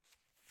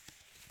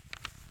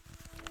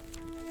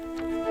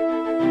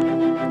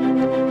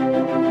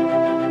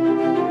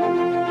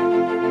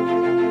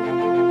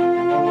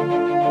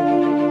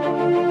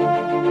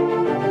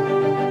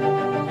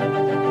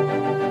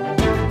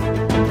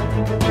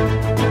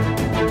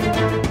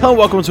Hello,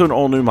 welcome to an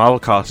all-new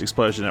Marvelcast,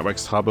 Explosion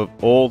Network's hub of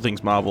all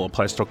things Marvel, a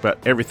place to talk about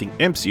everything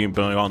MCU and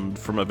beyond,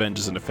 from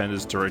Avengers and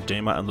Defenders to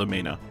Redeemer and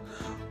Lumina.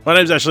 My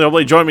name's Ashley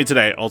Obley. Join me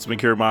today, Ultimate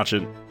Kira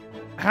Marchant.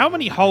 How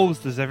many holes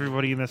does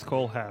everybody in this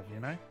call have, you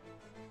know?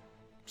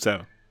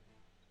 7.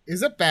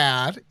 Is it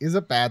bad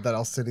that I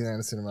was sitting there in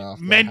the cinema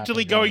after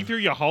Mentally going through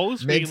your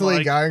holes?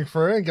 Mentally going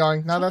through and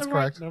going, no, that's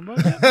right correct. number.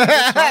 Yeah,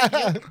 that's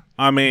right, yeah.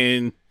 I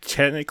mean,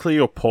 technically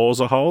your paws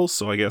are holes,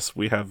 so I guess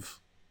we have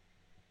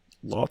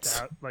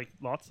lots.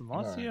 Lots and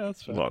lots? Alright. Yeah,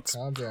 that's fair. Lots.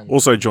 Calm down.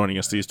 Also joining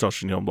us is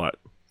Josh and Neon Blatt.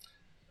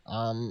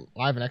 I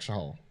have an extra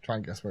hole. Try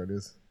and guess where it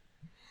is.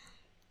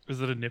 Is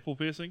it a nipple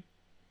piercing?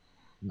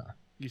 No.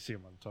 You see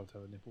him on the top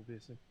have a nipple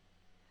piercing.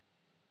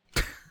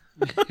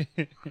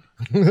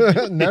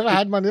 Never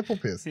had my nipple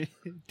pierced.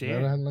 Damn.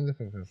 Never had my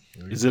nipple pierced.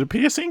 Is it a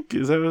piercing?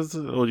 Is that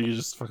or do you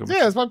just fucking...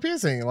 Yeah, it's my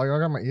piercing. Like, I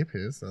got my ear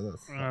pierced, so that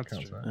That's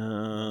counts, true.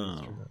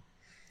 right?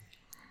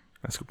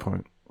 That's a good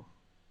point.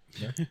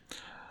 Yeah.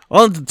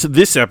 On to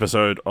this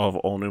episode of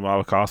All New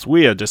Marvelcast,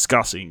 we are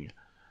discussing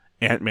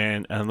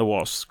Ant-Man and the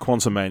Wasp,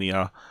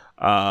 Quantumania.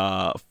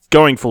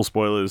 Going full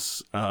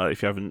spoilers,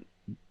 if you haven't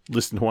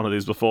listened to one of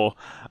these before.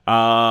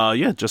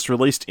 Just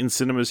released in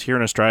cinemas here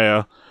in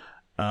Australia.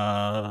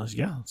 So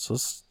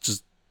let's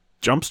just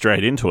jump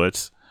straight into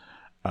it.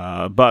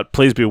 But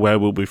please be aware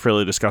we'll be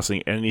freely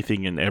discussing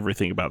anything and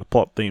everything about the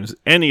plot, themes,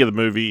 any of the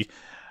movie.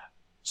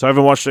 So if you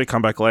haven't watched it,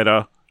 come back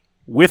later.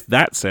 With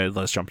that said,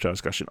 let's jump to our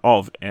discussion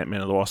of Ant-Man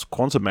and the Wasp,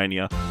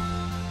 Quantumania.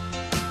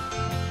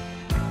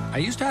 I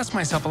used to ask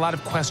myself a lot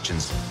of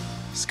questions.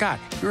 Scott,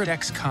 you're at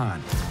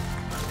ex-con.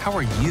 How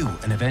are you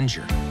an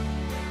Avenger?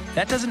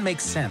 That doesn't make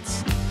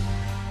sense.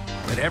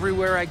 But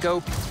everywhere I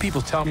go,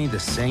 people tell me the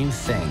same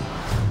thing.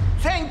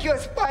 Thank you,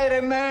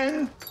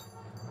 Spider-Man!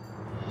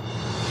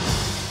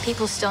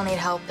 People still need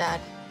help, Dad.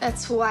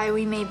 That's why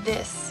we made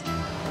this.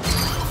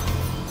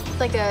 It's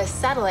like a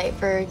satellite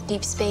for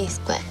deep space,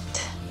 but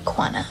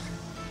quanta.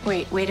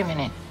 Wait a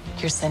minute.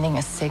 You're sending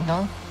a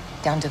signal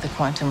down to the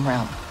quantum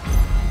realm.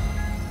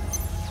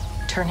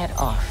 Turn it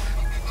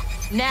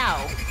off.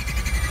 Now!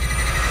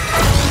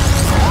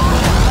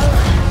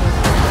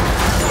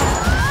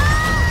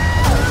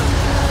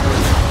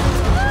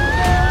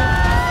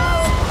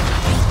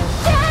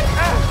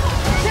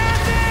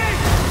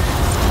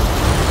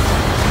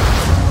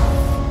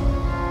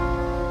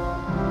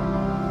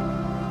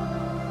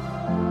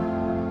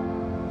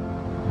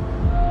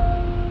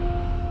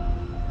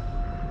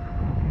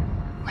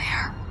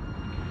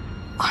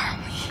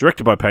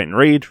 Directed by Peyton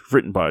Reed,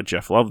 written by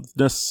Jeff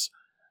Loveness,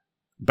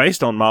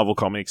 based on Marvel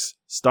Comics,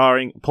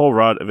 starring Paul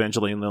Rudd,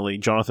 Evangeline Lilly,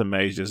 Jonathan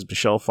Majors,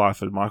 Michelle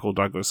Pfeiffer, Michael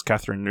Douglas,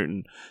 Catherine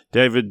Newton,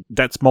 David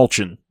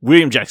Datsmolchin,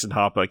 William Jackson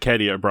Harper,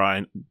 Katie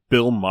O'Brien,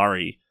 Bill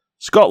Murray,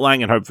 Scott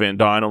Lang and Hope Van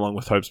Dyne, along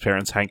with Hope's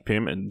parents Hank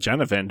Pym and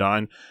Janet Van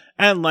Dyne,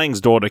 and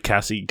Lang's daughter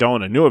Cassie, go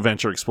on a new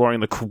adventure exploring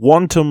the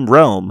quantum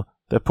realm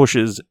that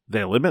pushes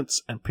their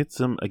limits and pits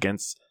them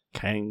against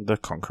Kang the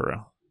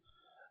Conqueror.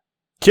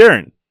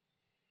 Kieran,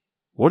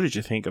 what did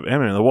you think of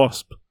Ant-Man and the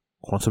Wasp,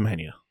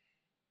 Quantumania?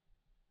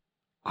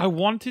 I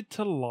wanted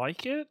to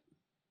like it.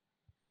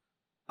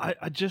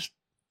 I just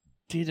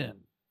didn't.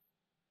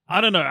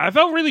 I don't know. I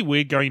felt really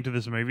weird going into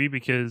this movie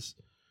because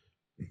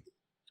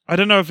I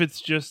don't know if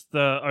it's just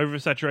the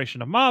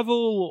oversaturation of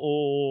Marvel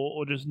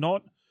or just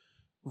not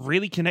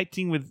really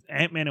connecting with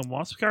Ant-Man and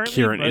Wasp currently.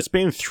 Kieran, it's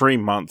been 3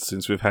 months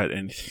since we've had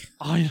anything.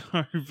 I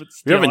know, but We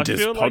still, haven't I did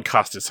feel this like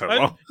podcast in so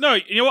long. No,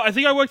 you know what? I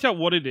think I worked out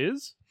what it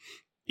is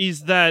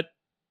that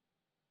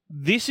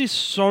this is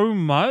so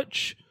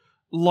much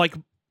like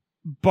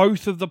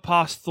both of the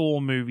past Thor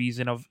movies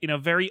in a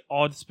very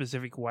odd,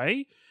 specific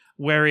way,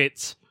 where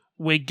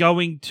we're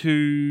going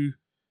to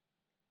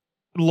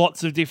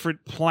lots of different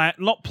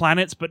not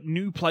planets, but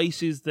new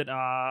places that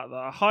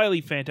are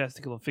highly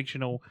fantastical and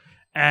fictional,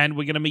 and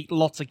we're going to meet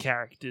lots of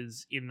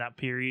characters in that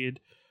period.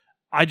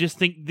 I just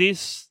think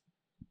this,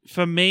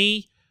 for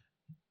me,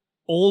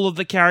 all of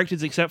the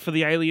characters except for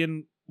the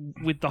alien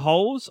with the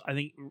holes, I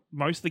think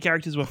most of the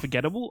characters were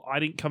forgettable. I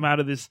didn't come out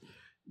of this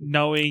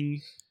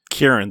knowing...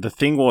 Kieran, the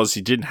thing was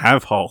he didn't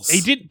have holes. He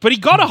did, but he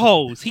got a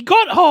holes. He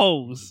got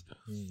holes.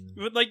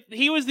 But like,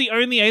 he was the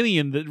only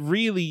alien that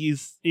really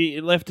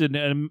it left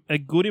a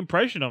good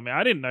impression on me.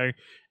 I didn't know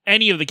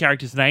any of the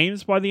characters'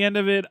 names by the end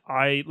of it.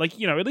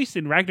 At least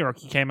in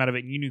Ragnarok, you came out of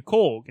it and you knew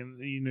Korg and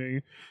you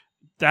knew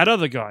that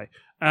other guy.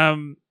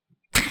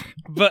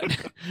 But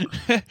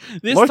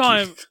this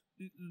Loki.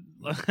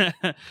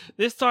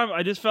 this time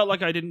I just felt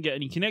like I didn't get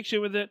any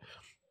connection with it.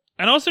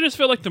 And I also just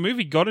felt like the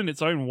movie got in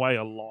its own way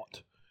a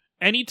lot.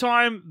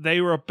 Anytime they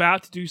were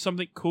about to do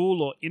something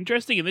cool or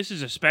interesting, and this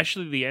is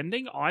especially the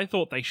ending, I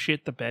thought they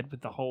shit the bed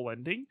with the whole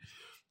ending.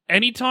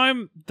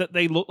 Anytime that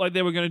they looked like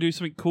they were going to do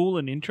something cool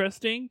and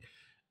interesting,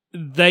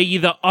 they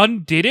either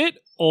undid it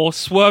or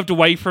swerved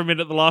away from it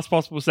at the last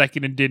possible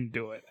second and didn't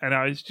do it. And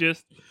I was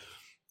just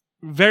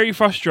very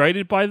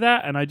frustrated by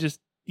that, and I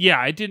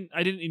didn't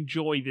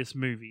enjoy this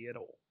movie at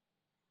all.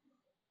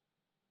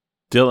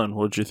 Dylan,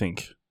 what did you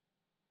think?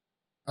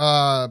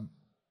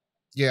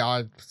 Yeah,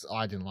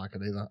 I didn't like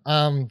it either.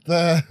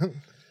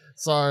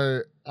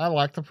 So I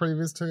like the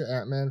previous two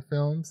Ant-Man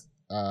films.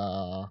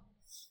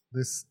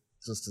 This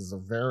just is a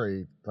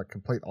very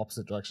complete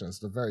opposite direction.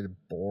 It's a very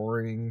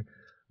boring,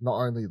 not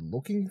only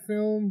looking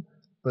film,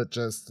 but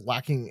just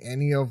lacking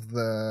any of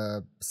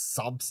the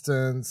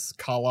substance,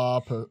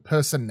 color,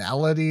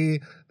 personality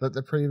that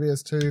the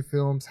previous two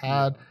films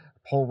had.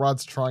 Paul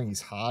Rudd's trying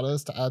his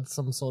hardest to add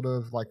some sort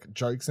of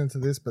jokes into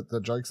this, but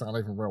the jokes aren't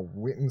even well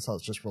written, so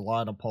it's just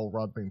relying on Paul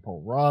Rudd being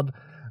Paul Rudd.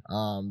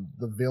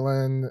 The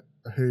villain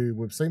who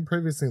we've seen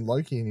previously in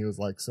Loki, and he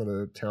was sort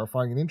of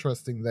terrifying and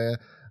interesting there,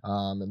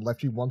 and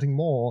left you wanting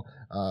more.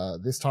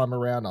 This time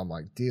around, I'm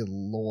like, dear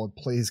Lord,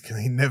 please,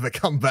 can he never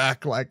come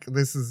back? He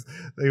was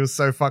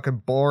so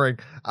fucking boring.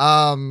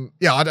 I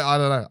don't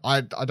know.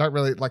 I don't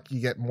really you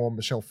get more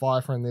Michelle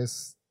Pfeiffer in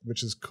this,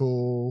 which is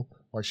cool.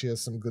 She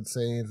has some good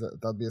scenes.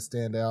 That'd be a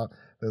standout.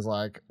 There's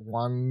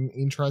one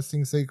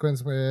interesting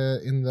sequence where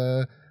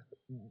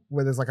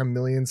there's a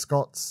million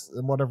Scots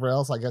and whatever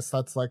else. I guess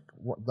that's the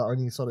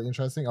only sort of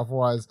interesting.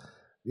 Otherwise,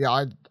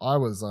 I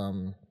was I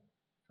don't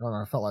know.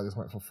 I felt like this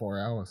went for 4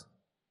 hours.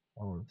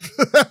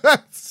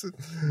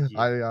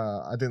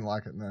 I didn't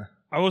like it. No.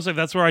 I will say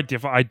that's where I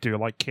differ. I do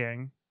like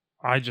Kang.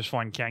 I just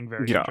find Kang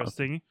very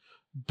interesting,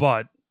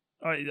 but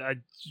I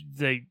think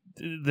they're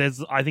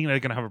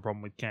going to have a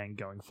problem with Kang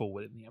going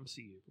forward in the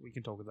MCU. We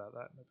can talk about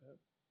that in a bit.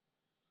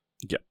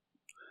 Yeah.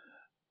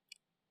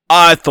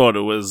 I thought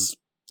it was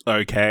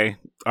okay.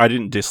 I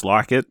didn't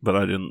dislike it, but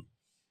I don't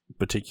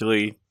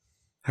particularly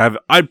have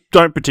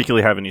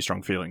any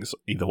strong feelings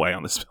either way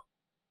on this film,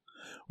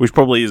 which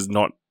probably is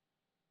not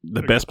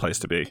the best place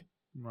to be.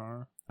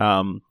 No.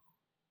 I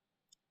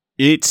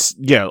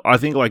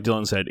think like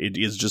Dylan said, it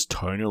is just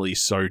tonally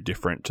so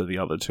different to the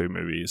other two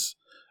movies.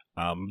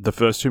 The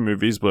first two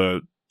movies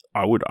were,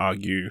 I would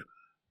argue,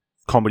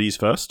 comedies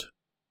first,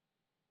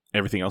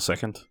 everything else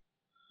second.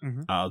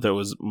 Mm-hmm. There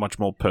was much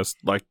more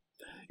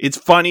it's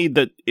funny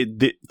that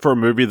for a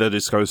movie that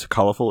is so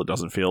colourful, it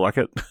doesn't feel like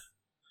it.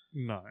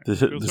 No.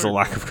 There's a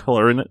lack of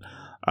colour in it.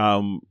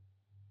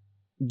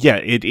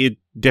 It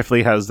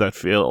definitely has that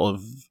feel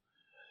of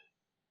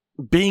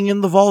being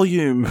in the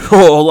volume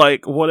or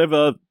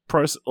whatever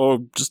process, or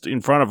just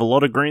in front of a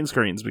lot of green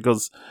screens,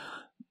 because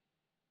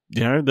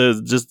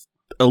there's just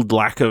a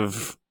lack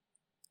of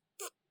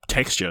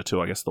texture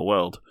to, I guess, the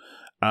world.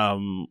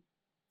 There's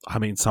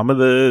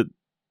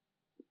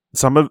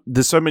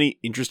so many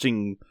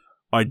interesting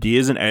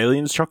ideas and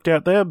aliens chucked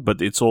out there,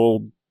 but it's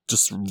all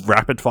just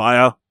rapid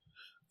fire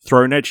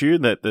thrown at you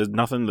that there's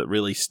nothing that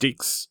really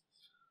sticks.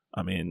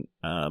 Comedy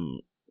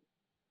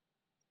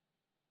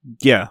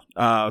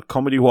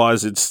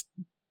wise,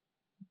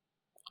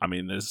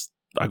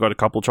 I got a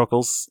couple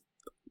chuckles.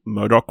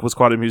 MODOK was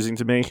quite amusing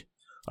to me.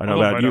 I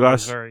know about you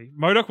guys. I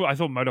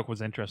thought MODOK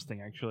was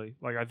interesting, actually.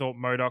 I thought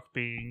MODOK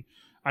being...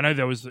 I know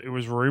it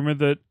was rumored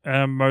that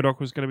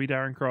MODOK was going to be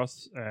Darren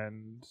Cross,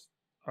 and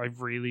I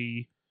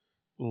really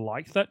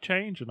liked that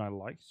change, and I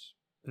liked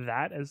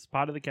that as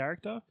part of the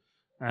character.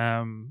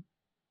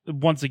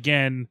 Once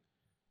again,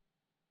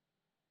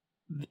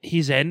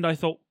 his end, I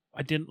thought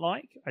I didn't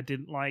like. I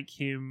didn't like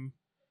him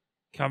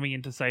coming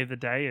in to save the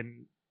day,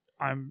 and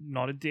I'm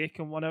not a dick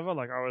and whatever.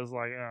 I was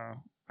I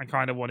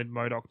kind of wanted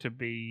MODOK to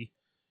be...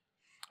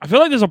 I feel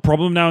like there's a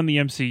problem now in the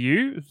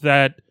MCU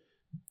that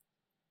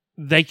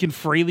they can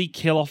freely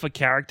kill off a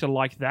character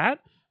like that,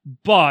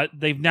 but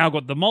they've now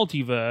got the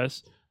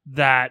multiverse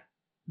that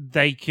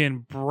they can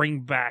bring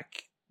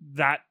back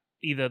that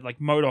either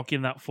MODOK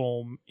in that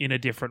form in a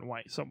different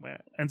way somewhere.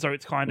 And so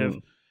it's kind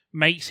of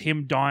makes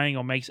him dying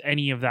or makes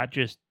any of that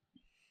just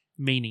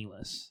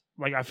meaningless.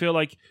 I feel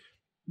like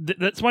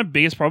that's my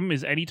biggest problem,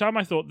 is anytime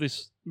I thought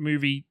this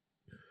movie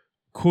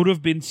could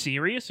have been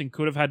serious and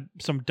could have had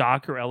some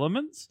darker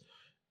elements,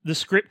 the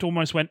script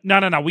almost went, no,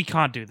 we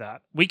can't do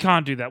that. We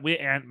can't do that.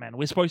 We're Ant-Man.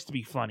 We're supposed to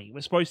be funny.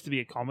 We're supposed to be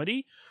a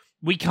comedy.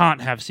 We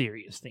can't have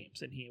serious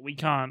themes in here. We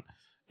can't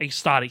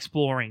start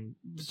exploring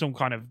some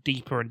kind of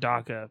deeper and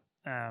darker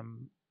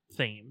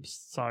themes.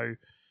 So,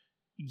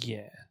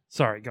 yeah.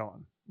 Sorry, go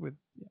on.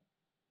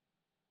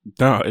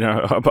 No,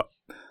 but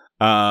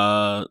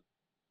I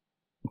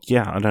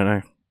don't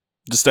know.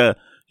 Just there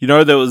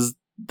was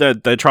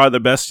they tried their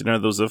best. There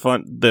was a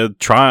fun. They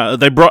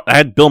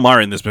had Bill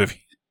Murray in this movie.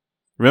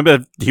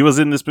 Remember, he was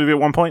in this movie at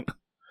one point.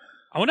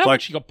 I wonder how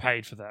much he got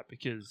paid for that,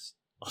 because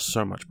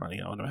so much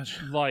money, I would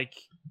imagine.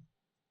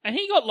 And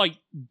he got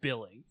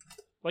billing.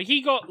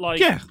 He got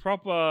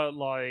proper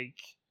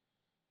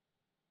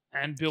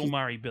and Bill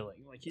Murray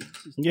billing.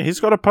 He's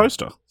got a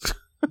poster.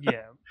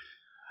 Yeah.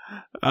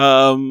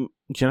 I know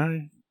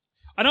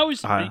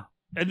it's, and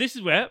this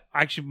is where,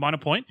 actually, minor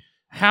point,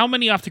 how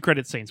many after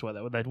credit scenes were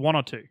there? Were there 1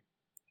 or 2?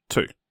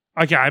 2.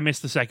 Okay, I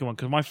missed the second one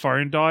because my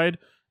phone died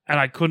and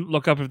I couldn't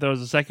look up if there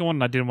was a second one,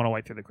 and I didn't want to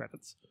wait through the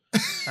credits.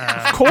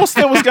 Of course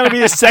there was going to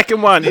be a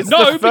second one. It's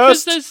no, the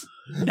first... because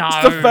No.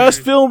 It's the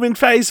first film in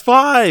Phase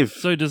 5.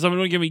 So does someone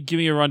want to give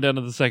me a rundown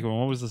of the second one?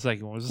 What was the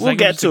second one? We'll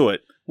get to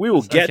it. We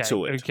will get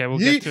to it. Okay, we'll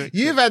get to it.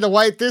 You've had to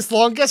wait this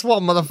long. Guess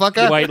what,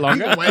 motherfucker? Wait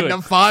longer? You've been waiting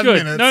Good. 5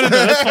 Good. minutes. No,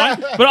 that's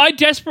fine. But I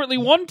desperately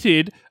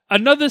wanted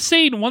another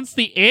scene once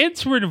the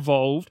ants were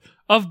involved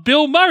of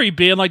Bill Murray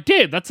being like,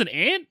 damn, that's an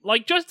ant?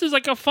 Like, just as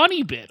like a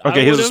funny bit.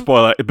 Okay, here's a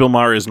spoiler. Bill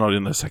Murray is not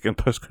in the second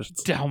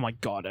post-credits. Oh my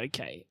god,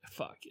 okay.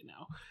 Fuck it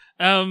now.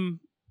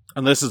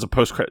 Unless it's a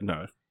post-credit.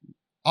 No.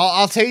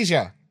 I'll tease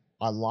you.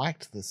 I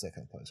liked the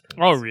second post-credits.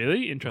 Oh,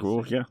 really? Interesting.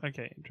 Cool, yeah.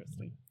 Okay,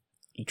 interesting.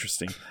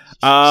 Interesting.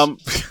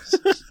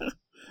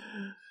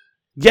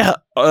 Yeah,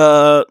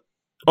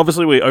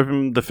 obviously we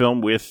opened the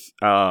film with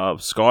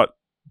Scott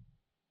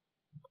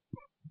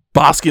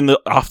basking in the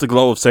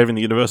afterglow of saving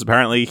the universe,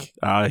 apparently.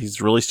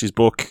 He's released his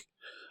book,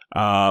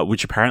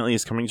 which apparently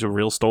is coming to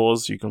real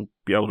stores. You can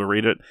be able to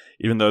read it,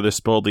 even though they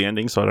spoiled the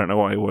ending, so I don't know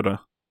why you would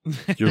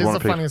Here's the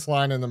funniest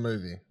line in the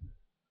movie.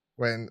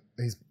 When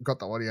he's got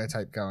the audio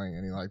tape going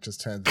and he like just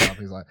turns it up,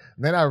 he's like,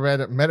 then I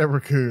met a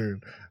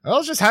raccoon. I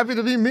was just happy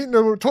to be meeting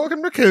a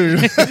talking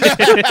raccoon.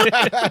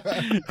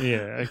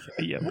 Yeah, okay,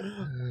 yeah.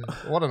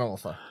 What an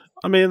author.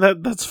 I mean,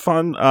 that's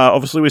fun.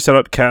 Obviously we set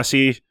up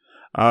Cassie,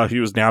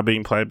 who is now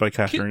being played by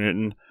Catherine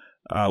Newton,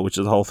 which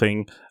is the whole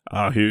thing,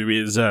 who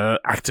is an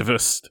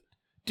activist.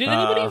 Did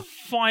anybody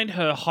find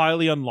her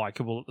highly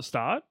unlikable at the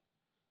start?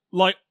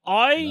 Like,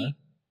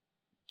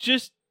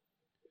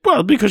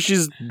 Well, because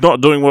she's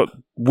not doing what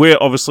we're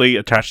obviously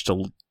attached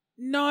to.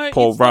 No,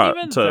 Paul it's Rudd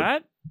not even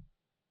that.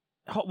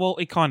 Well,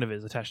 it kind of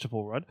is attached to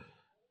Paul Rudd.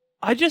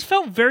 I just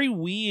felt very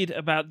weird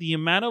about the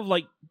amount of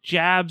like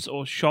jabs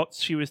or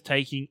shots she was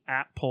taking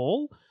at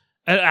Paul,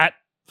 at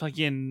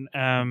fucking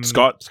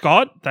Scott.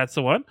 Scott, that's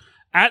the one.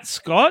 At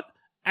Scott,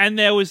 and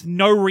there was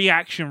no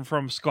reaction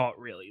from Scott.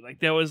 Really,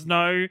 like there was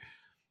no.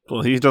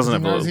 Well, he doesn't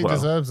have. He knows he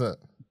deserves it.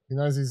 He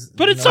knows he's.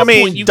 But at knows some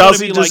point, you've does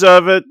gotta he be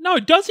deserve it? No,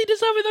 does he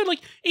deserve it though? Like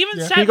even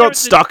sat He there got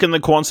stuck in the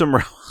quantum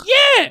realm.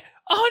 Yeah,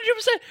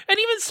 100%. And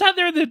even sat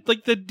there at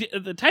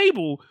the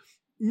table,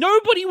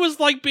 nobody was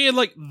like being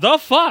like the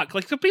fuck.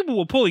 Like some people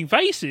were pulling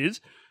faces,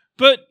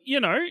 but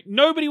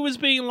nobody was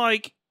being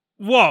like,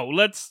 "Whoa,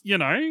 let's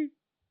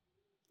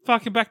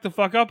fucking back the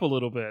fuck up a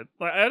little bit."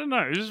 Like I don't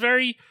know, it was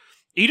very.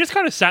 He just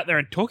kind of sat there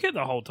and took it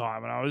the whole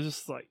time, and I was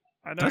just like,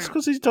 I don't. That's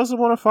because he doesn't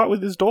want to fight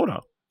with his daughter.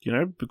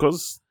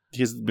 Because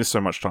he's missed so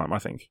much time. I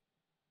think.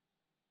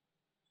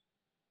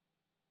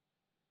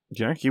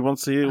 Yeah, he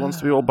wants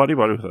to be all buddy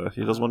with her.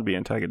 He doesn't want to be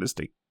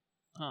antagonistic.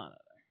 I don't know.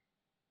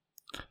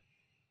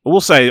 I will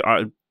say,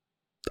 I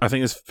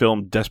think this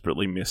film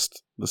desperately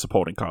missed the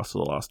supporting cast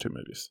of the last two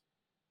movies.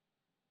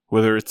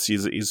 Whether it's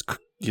his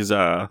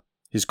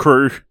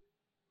crew,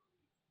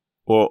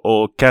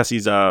 or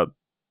Cassie's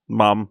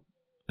mum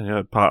and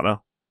her partner.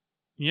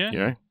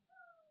 Yeah.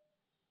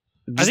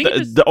 I think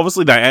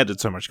obviously they added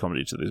so much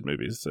comedy to these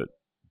movies that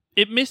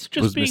it missed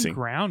just being missing.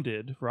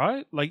 grounded,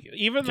 right? Like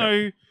even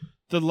though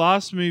the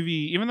last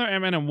movie, even though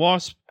Ant-Man and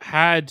Wasp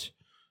had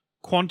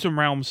quantum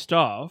realm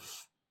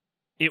stuff,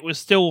 it was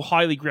still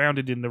highly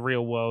grounded in the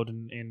real world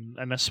and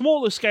in a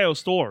smaller scale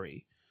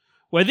story.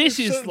 Where this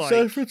is like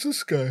San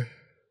Francisco.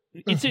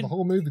 It's the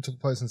whole movie took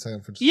place in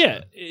San Francisco.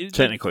 Yeah,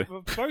 technically,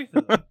 both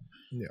of them.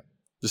 Yeah,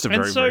 just a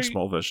very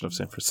small version of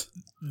San Francisco.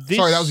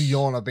 Sorry, that was a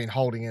yawn I've been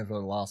holding in for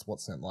the last 4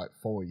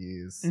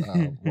 years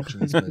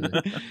watching this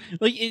movie.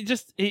 Like it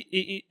just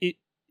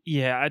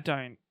yeah, I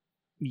don't.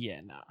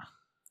 Yeah, nah.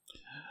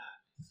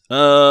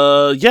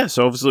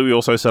 So obviously we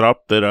also set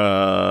up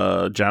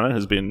that Janet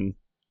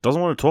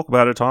doesn't want to talk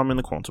about her time in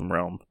the quantum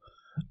realm.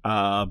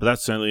 But that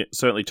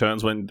certainly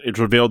turns when it's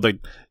revealed that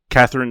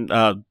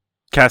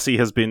Cassie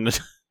has been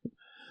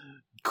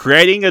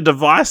creating a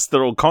device that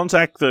will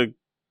contact the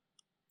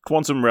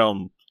quantum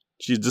realm.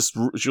 She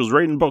was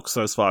reading books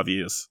those 5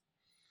 years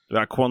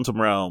about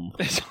quantum realm.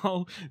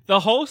 The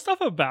whole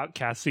stuff about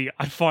Cassie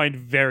I find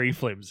very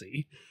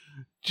flimsy.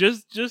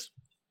 Just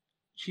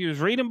she was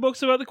reading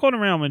books about the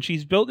quantum realm and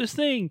she's built this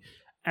thing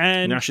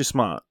and now she's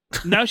smart.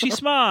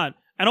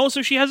 And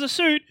also she has a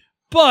suit,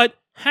 but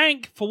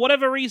Hank, for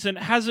whatever reason,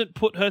 hasn't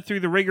put her through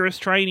the rigorous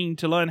training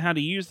to learn how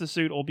to use the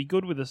suit or be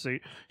good with the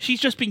suit.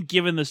 She's just been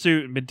given the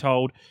suit and been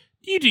told,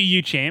 "You do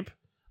you, champ."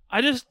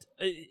 I just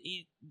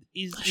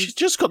she's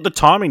just got the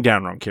timing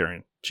down wrong,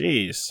 Kieran.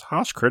 Jeez,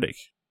 harsh critic.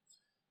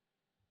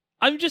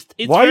 I'm just.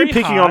 It's why are you very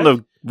picking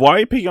hard. Why are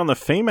you picking on the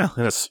female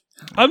in this?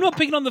 I'm not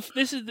picking on the.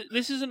 This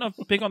isn't a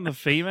pick on the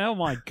female.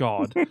 My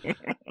God,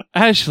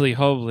 Ashley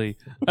Hobley.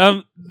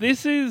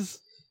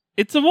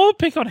 It's a more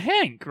pick on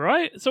Hank,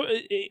 right? So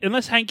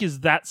unless Hank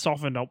is that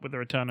softened up with the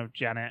return of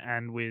Janet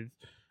and with.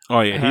 Oh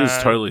yeah, he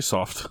is totally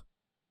soft.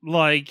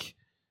 Like,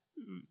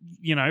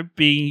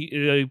 being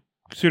a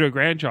pseudo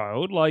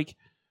grandchild. Like,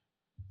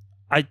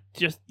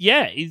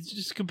 he's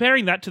just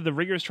comparing that to the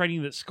rigorous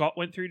training that Scott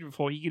went through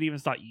before he could even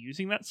start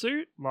using that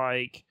suit.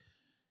 Like,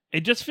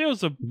 it just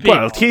feels a bit.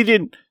 Well, he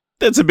did.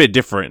 That's a bit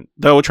different.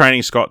 They were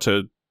training Scott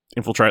to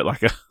infiltrate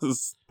like a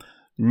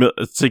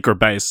secret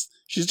base.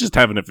 She's just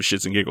having it for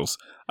shits and giggles.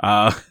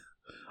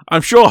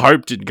 I'm sure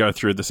Hope didn't go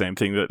through the same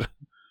thing that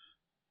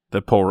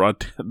that Paul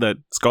Rudd that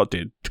Scott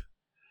did.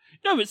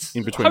 No, but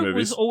in between Hope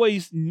movies. was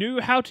always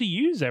knew how to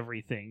use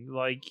everything.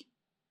 Like,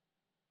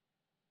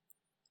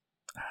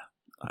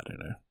 I don't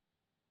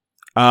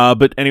know.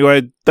 But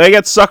anyway, they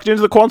get sucked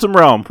into the quantum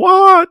realm.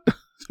 What?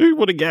 Who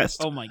would have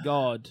guessed? oh my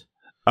god.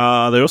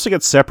 They also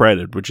get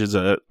separated, which is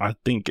I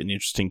think an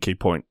interesting key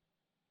point.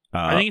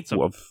 I think it's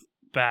a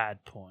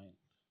bad point.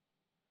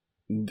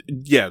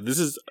 Yeah, this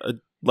is a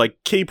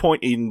key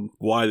point in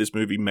why this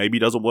movie maybe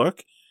doesn't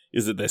work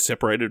is that they're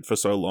separated for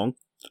so long.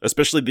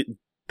 Especially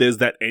there's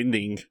that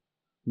ending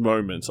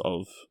moment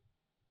of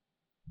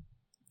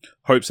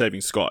Hope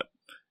saving Scott.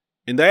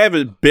 And they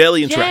haven't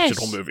barely interacted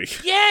all movie.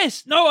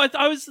 Yes! No,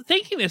 I was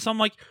thinking this. I'm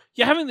like,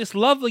 you're having this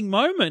lovely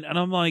moment, and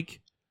I'm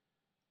like,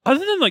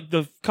 other than like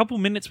the couple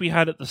minutes we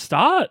had at the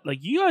start, like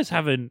you guys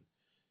haven't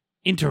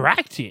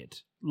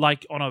interacted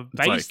like on a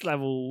base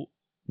level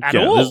at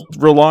all.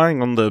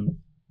 Relying on the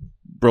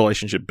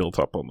relationship built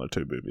up on the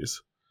two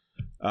movies.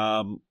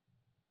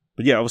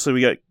 But yeah,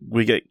 obviously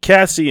we get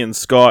Cassie and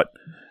Scott,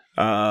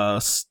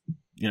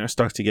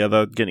 stuck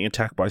together, getting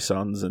attacked by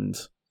suns and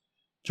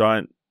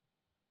giant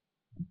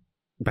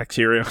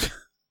bacteria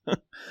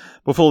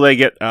before they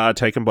get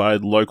taken by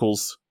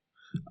locals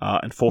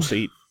and forced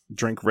to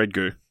drink red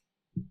goo,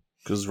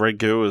 because red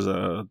goo is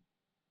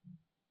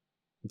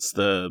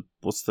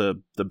what's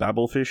the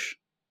babble fish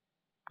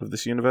of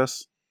this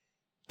universe?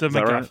 The Is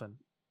that MacGuffin.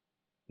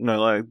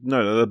 right?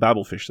 No, the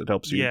babble fish that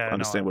helps you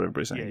understand what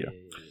everybody's saying.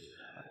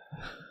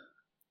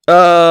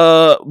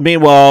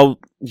 Meanwhile,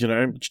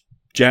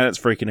 Janet's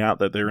freaking out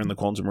that they're in the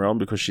quantum realm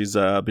because she's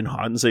been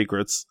hiding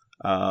secrets.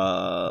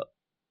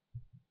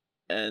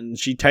 And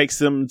she takes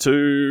them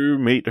to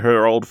meet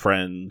her old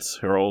friend,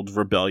 her old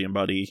rebellion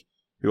buddy,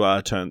 who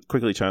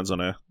quickly turns on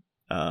her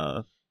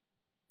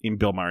in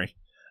Bill Murray.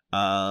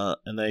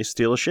 And they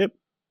steal a ship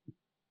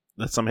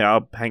that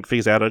somehow Hank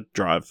figures out how to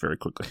drive very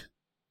quickly.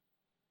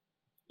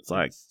 It's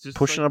like just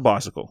pushing like, a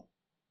bicycle.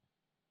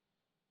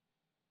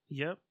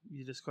 Yep,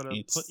 you just gotta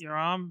put your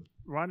arm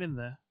right in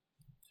there.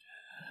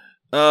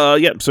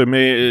 Yep, so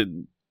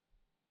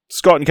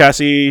Scott and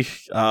Cassie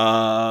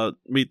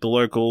meet the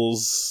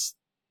locals.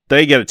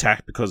 They get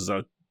attacked because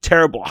a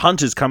terrible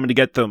hunter's coming to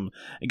get them.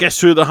 And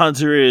guess who the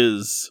hunter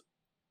is?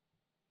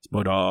 It's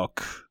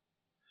MODOK,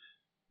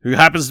 who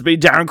happens to be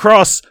Darren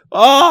Cross.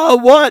 Oh,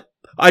 what?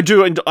 I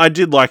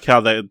did like how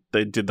they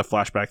did the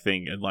flashback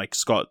thing, and like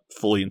Scott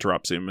fully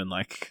interrupts him, and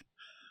like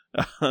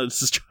it's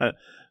just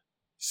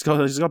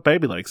he's got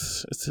baby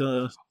legs.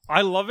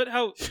 I love it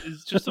how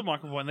it's just a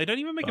microphone. They don't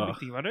even make a big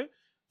thing about it.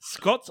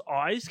 Scott's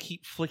eyes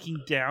keep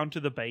flicking down to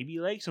the baby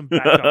legs and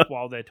back up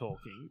while they're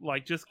talking,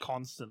 like just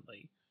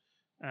constantly.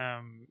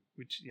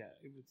 Which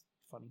it was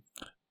funny.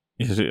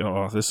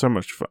 Oh, there's so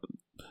much fun.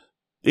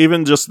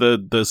 Even just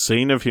the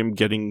scene of him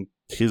getting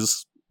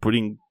his put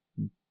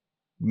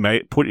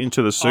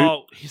into the suit.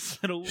 Oh, his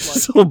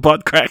little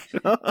butt crack.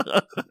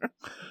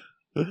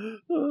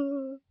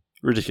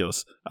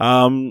 Ridiculous.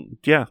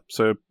 Yeah,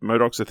 so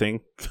MODOK's a thing.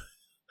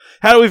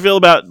 How do we feel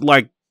about,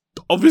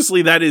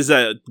 obviously that is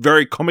a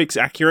very comics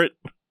accurate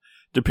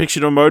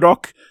depiction of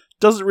MODOK.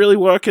 Does it really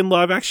work in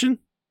live action?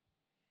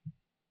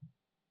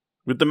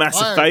 With the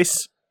massive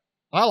face?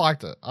 I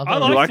liked it. I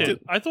liked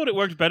it. I thought it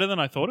worked better than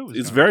I thought it was.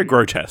 It's very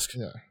grotesque.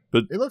 Yeah.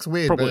 But it looks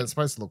weird, but it's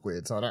supposed to look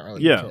weird, so I don't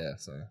really care.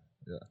 So,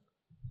 yeah.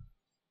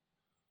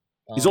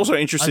 He's also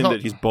interesting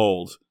that he's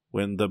bald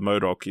when the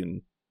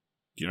MODOK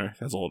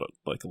has a lot of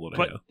but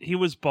hair. He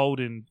was bald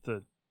in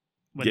the...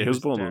 he was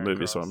bald in the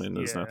movie, so I mean,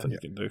 there's nothing you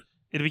can do.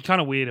 It'd be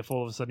kind of weird if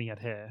all of a sudden he had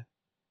hair.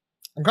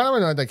 I'm kind of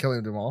annoyed they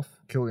killed him off,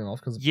 because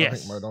I think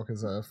Yes. MODOK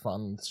is a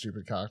fun,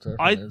 stupid character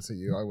from the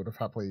MCU. I would have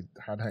happily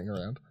had hang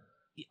around.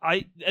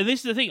 And this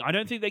is the thing, I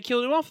don't think they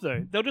killed him off,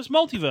 though. They'll just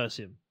multiverse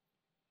him.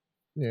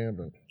 Yeah,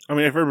 but... I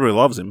mean, if everybody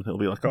loves him, he'll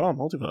be like, oh,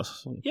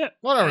 multiverse. Yeah.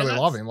 Well, I don't really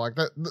love him. Like,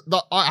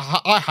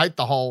 I hate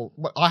the whole...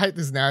 I hate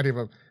this narrative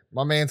of,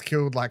 my man's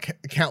killed,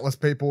 countless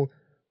people.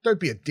 Don't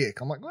be a dick.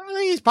 I'm like, well, I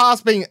think he's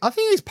past being... I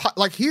think he's...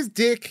 his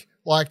dick,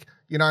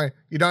 you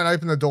don't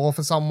open the door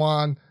for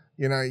someone,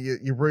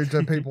 you're rude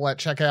to people at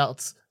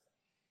checkouts,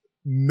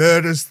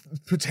 murders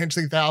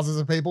potentially thousands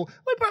of people.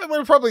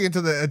 We're probably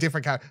into a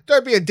different character.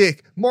 Don't be a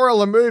dick.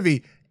 Moral of the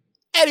movie...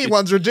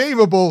 Anyone's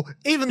redeemable,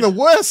 even the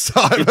worst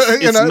time.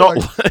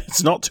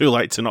 It's not too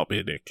late to not be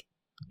a dick.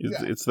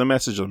 It's the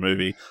message of the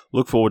movie.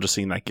 Look forward to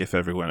seeing that gif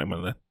everywhere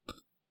when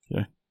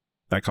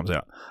that comes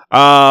out.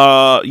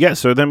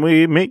 So then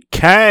we meet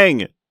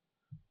Kang.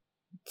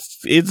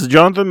 It's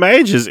Jonathan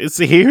Majors. It's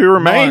the He Who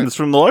Remains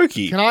from the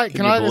Loki. Can I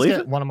just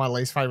get it? one of my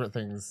least favorite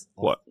things?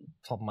 What?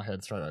 Top of my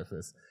head, straight over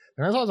this.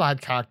 There are times I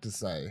had characters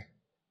say,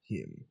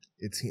 "Him,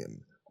 it's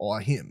him," or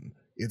 "Him."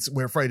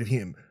 We're afraid of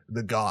him,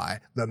 the guy,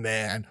 the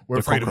man. We're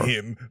afraid of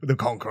him, the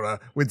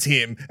conqueror. It's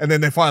him, and then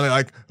they're finally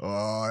like,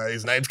 "Oh,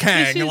 his name's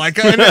Kang." I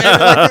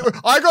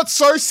got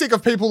so sick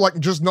of people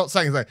just not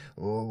saying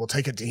 "Oh, we'll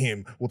take it to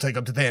him. We'll take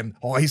it to them.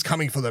 Oh, he's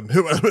coming for them."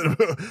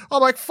 I'm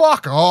like,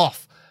 "Fuck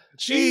off,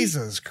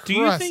 Jesus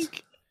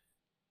Christ!"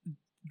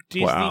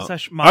 Disney Wow.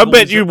 slash I Marvel.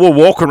 bet you were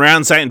walking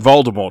around saying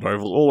Voldemort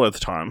all of the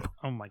time.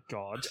 Oh my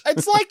god!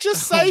 It's like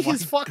just say Oh my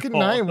his fucking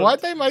God. name.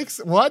 Why'd they make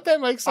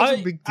such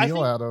a big I deal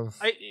think- out of?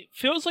 It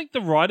feels like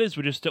the writers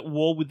were just at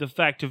war with the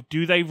fact of,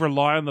 do they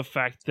rely on the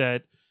fact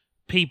that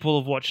people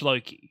have watched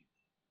Loki?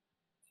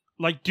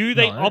 Like, do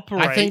they No,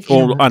 operate? I think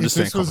Or if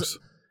understand this was- comics.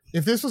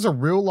 If this was a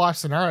real life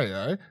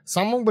scenario,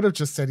 someone would have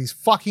just said his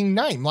fucking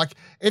name.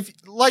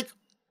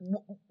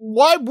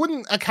 Why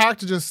wouldn't a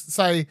character just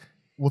say,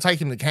 "We'll take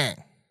him to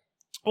Kang"?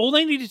 All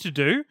they needed to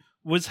do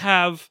was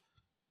have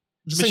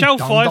Just Michelle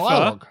saying dumb Pfeiffer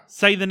dialogue.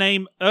 say the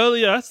name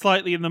earlier,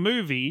 slightly in the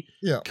movie,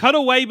 Yeah. cut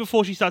away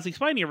before she starts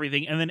explaining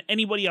everything, and then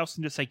anybody else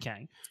can just say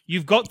Kang.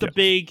 You've got the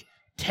big,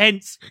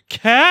 tense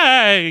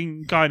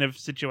Kang kind of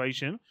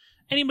situation.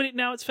 Anybody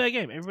now, it's fair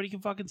game. Everybody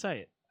can fucking say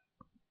it.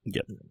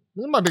 This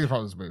is my biggest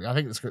problem with this movie. I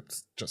think the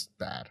script's just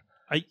bad.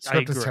 I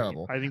Script agree. is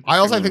terrible. I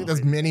also think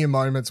there's many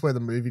moments where the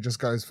movie just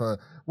goes for,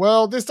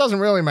 well, this doesn't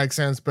really make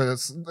sense, but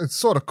it's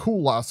sort of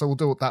cooler, so we'll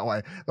do it that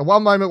way. The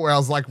one moment where I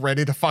was like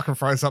ready to fucking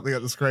throw something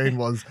at the screen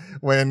was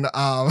when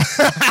I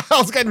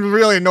was getting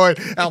really annoyed.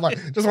 And I'm like,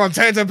 just want to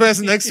turn to the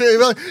person next to me and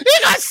be like, you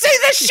guys see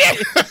this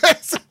shit?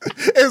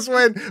 It's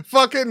when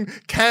fucking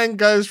Kang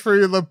goes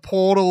through the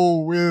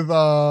portal with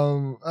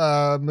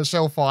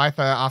Michelle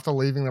Pfeiffer after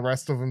leaving the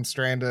rest of them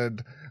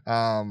stranded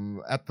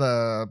at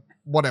the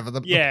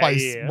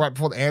place right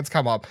before the ants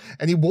come up,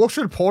 and he walks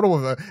through the portal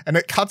with her, and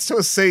it cuts to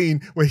a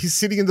scene where he's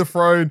sitting in the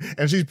throne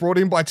and she's brought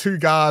in by 2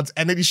 guards,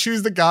 and then he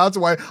shoos the guards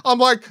away. I'm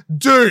like,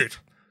 dude,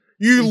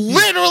 you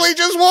literally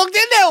just walked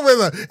in there with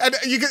her. And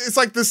it's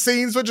like the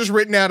scenes were just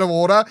written out of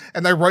order,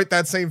 and they wrote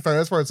that scene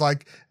first where it's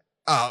like,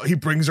 he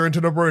brings her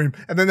into the room,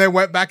 and then they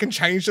went back and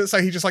changed it so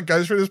he just like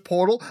goes through this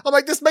portal. I'm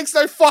like, this makes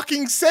no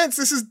fucking sense.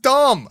 This is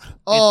dumb.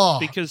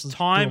 Because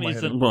time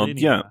isn't Well,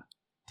 linear. yeah.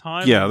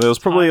 Time, Yeah, there was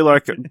probably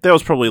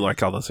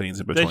other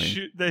scenes in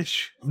between.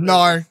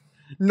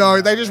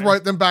 No, they just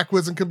wrote them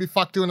backwards and could be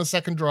fucked doing a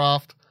second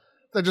draft.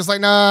 They're just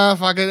like, nah,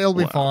 fuck it, it'll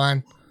be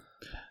fine.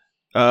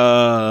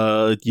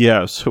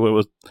 Yeah, so it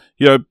was,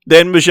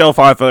 then Michelle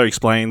Pfeiffer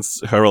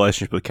explains her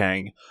relationship with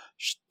Kang.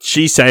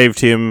 She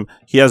saved him.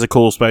 He has a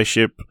cool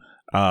spaceship,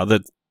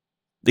 that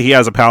he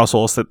has a power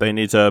source that they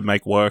need to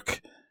make work.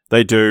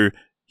 They do.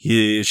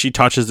 She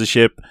touches the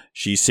ship.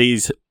 She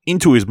sees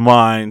into his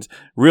mind,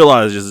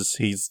 realizes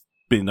he's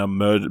been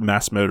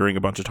mass murdering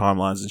a bunch of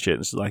timelines and shit.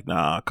 And she's like,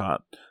 nah, I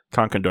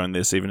can't condone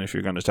this, even if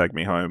you're going to take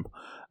me home.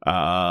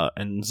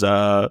 And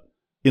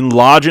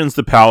enlarges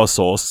the power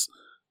source,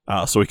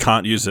 so he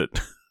can't use it.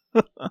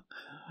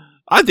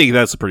 I think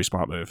that's a pretty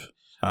smart move.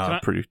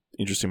 Pretty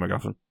interesting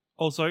MacGuffin.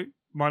 Also,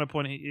 minor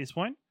point at this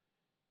point,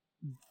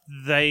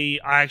 I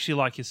actually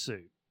like his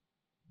suit.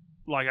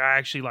 Like, I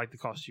actually like the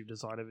costume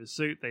design of his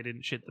suit. They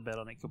didn't shit the bed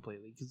on it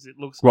completely because it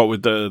looks. What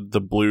with the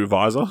blue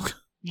visor?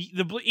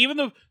 The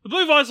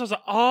blue visor, I was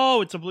like,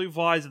 oh, it's a blue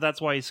visor.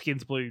 That's why his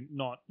skin's blue.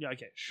 Not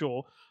okay,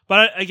 sure,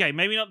 but okay,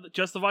 maybe not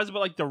just the visor, but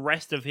like the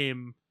rest of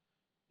him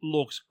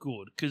looks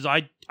good because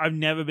I've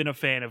never been a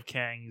fan of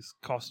Kang's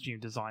costume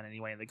design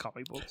anyway in the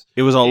comic books.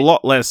 It was a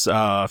lot less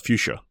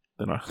fuchsia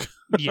than I.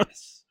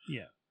 Yes,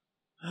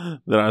 yeah.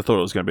 Than I thought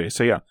it was going to be.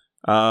 So yeah,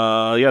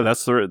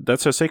 that's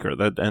her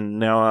secret. And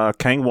now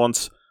Kang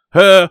wants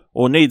her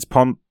or needs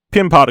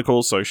Pym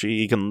particles so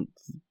he can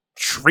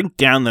shrink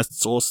down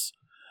the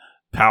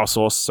power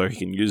source so he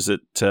can use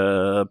it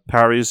to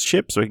power his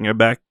ship so he can go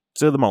back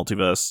to the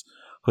multiverse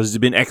because he's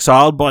been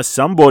exiled by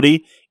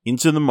somebody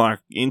into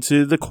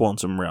the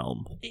quantum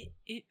realm.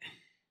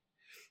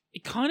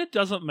 It kind of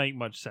doesn't make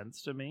much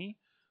sense to me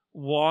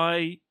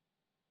why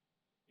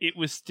it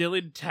was still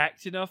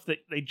intact enough that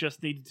they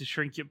just needed to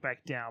shrink it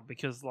back down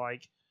because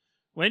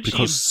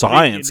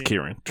science,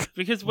 Kieran.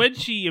 Because when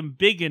she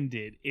embiggened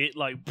it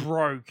like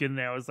broke and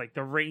there was like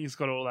the rings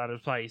got all out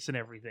of place and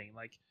everything.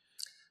 Like,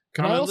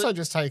 can I also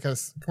just take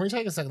us? Can we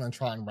take a second and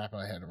try and wrap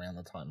our head around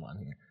the timeline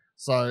here?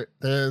 So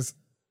there's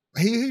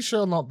he who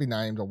shall not be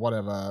named or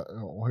whatever,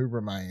 or who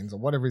remains or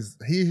whatever is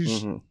he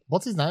who.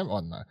 What's his name? I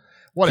don't know.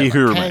 Whatever. He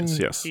who Kang, remains.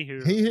 Yes. He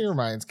who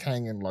remains.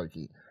 Kang and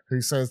Loki, who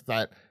says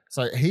that.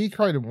 So he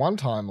created one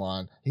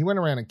timeline. He went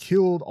around and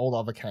killed all the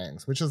other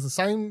Kangs, which is the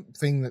same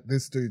thing that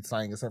this dude's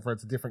saying, except for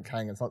it's a different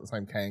Kang. It's not the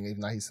same Kang,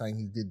 even though he's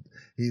saying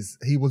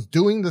he was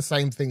doing the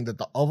same thing that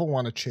the other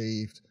one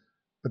achieved,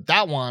 but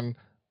that one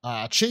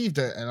achieved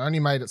it and only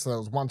made it so there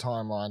was one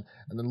timeline.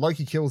 And then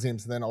Loki kills him,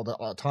 so then all the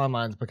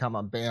timelines become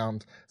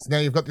unbound. So now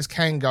you've got this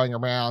Kang going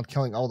around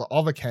killing all the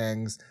other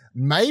Kangs.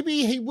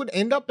 Maybe he would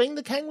end up being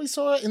the Kang we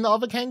saw in the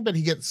other Kang, but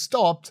he gets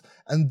stopped,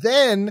 and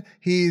then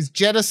he's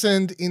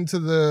jettisoned into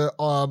the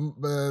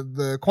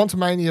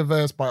Quantumania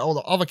verse by all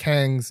the other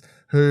Kangs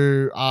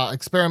who are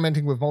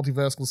experimenting with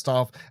multiversal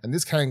stuff, and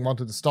this Kang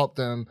wanted to stop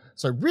them.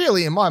 So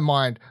really, in my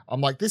mind,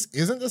 I'm like, this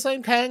isn't the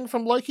same Kang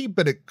from Loki,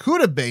 but it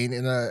could have been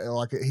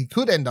he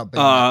could end up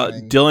being that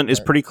Kang. Dylan is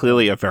pretty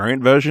clearly a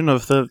variant version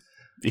of the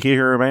He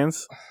Who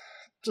Remains.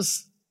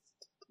 Just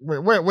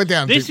we're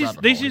down. This is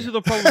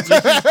the problem.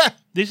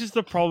 This is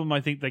the problem I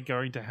think they're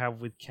going to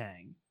have with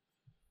Kang.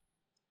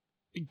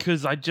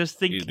 because I just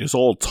think it's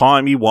all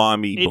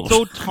timey-wimey it's bullshit.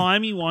 all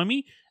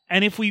timey-wimey.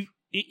 And if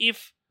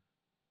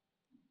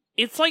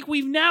it's like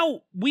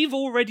we've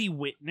already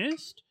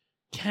witnessed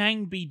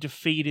Kang be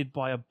defeated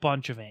by a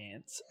bunch of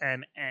ants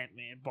and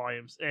Ant-Man by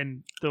him,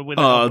 and they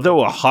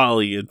were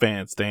highly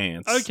advanced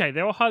ants. Okay,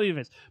 they were highly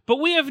advanced. But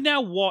we have now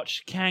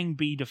watched Kang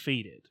be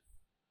defeated.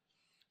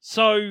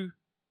 So,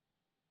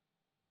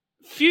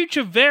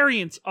 future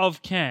variants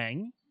of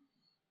Kang,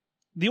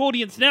 the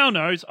audience now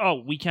knows,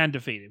 we can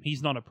defeat him.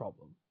 He's not a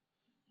problem.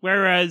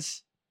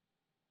 Whereas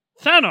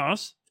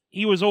Thanos,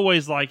 he was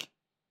always like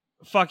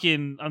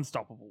fucking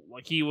unstoppable.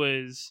 Like he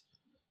was...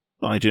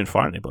 Well, he didn't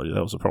fight anybody.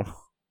 That was the problem.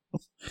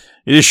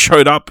 He just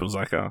showed up. It was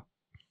like at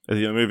the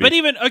end of the movie. But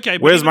even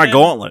where's my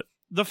gauntlet?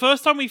 The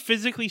first time we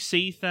physically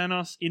see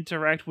Thanos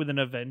interact with an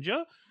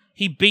Avenger,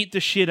 he beat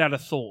the shit out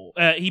of Thor.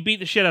 He beat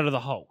the shit out of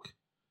the Hulk.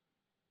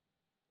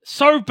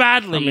 So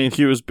badly. I mean,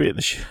 he was beating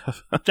the shit out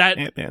of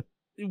Ant-Man.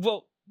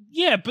 Well,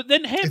 yeah, but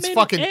then Ant-Man... It's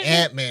fucking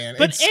Ant-Man.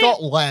 It's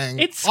Scott Lang.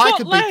 I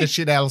could beat the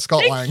shit out of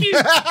Scott Lang.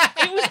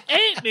 It was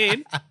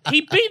Ant-Man.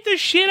 He beat the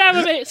shit out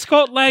of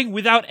Scott Lang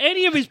without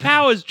any of his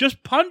powers,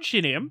 just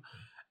punching him.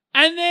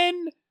 And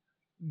then...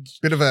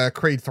 Bit of a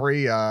Creed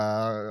 3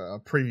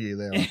 preview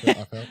there,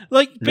 I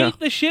felt. Beat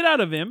the shit out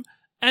of him,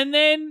 and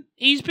then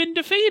he's been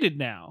defeated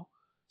now.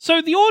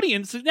 So the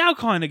audience now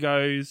kind of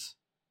goes,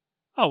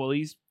 oh, well,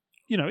 he's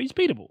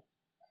beatable.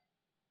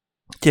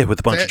 Yeah,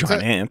 with a bunch of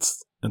giant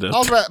ants.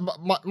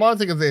 My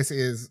thing of this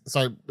is,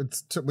 so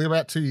we're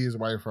about 2 years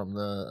away from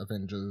the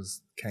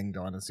Avengers Kang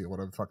Dynasty or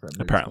whatever the fuck that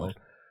movie's apparently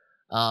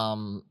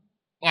called.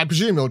 I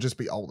presume it'll just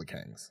be older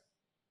Kangs.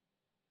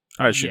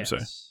 I assume so.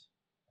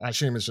 I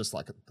assume it's just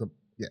like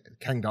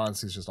Kang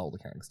Dynasty is just older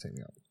Kangs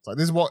teaming up. So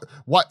this is what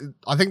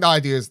I think the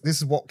idea is. This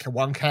is what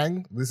one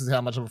Kang. This is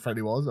how much of a threat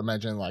he was.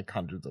 Imagine like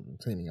hundreds of them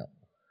teaming up.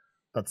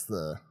 That's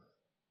the.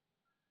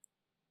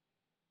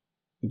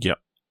 Yep.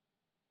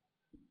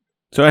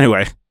 So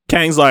anyway,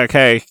 Kang's like,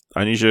 "Hey,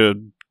 I need you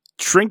to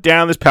shrink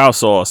down this power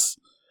source,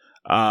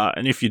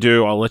 and if you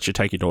do, I'll let you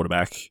take your daughter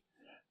back."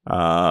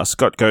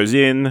 Scott goes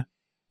in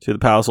to the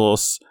power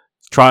source,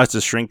 tries to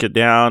shrink it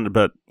down,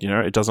 but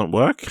it doesn't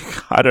work.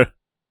 I don't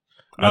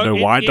know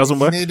why it doesn't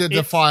work. You need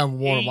to fire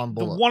one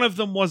bullet. One of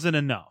them wasn't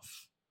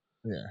enough.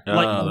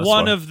 Yeah.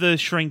 One of the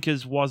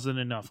shrinkers wasn't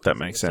enough. That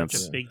makes sense.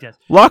 Such a big death.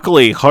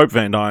 Luckily, Hope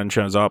Van Dyne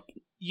shows up.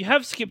 You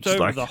have skipped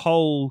over the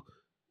whole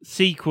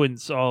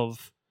sequence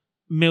of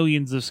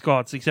millions of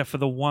Scotts, except for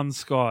the one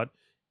Scott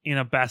in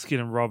a Baskin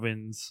and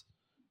Robbins,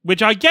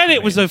 which I get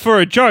it was for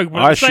a joke,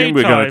 but I assume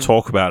we're going to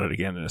talk about it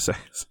again in a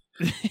second.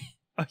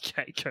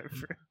 Okay, go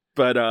for it.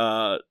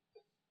 But,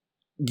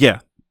 yeah.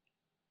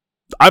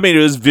 I mean,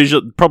 it was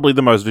probably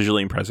the most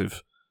visually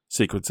impressive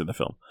sequence in the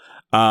film.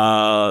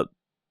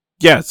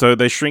 Yeah, so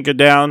they shrink it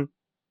down.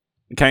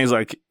 And Kang's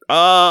like,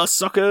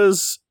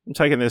 suckers, I'm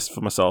taking this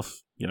for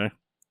myself,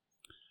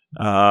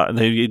 and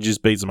then he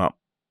just beats them up.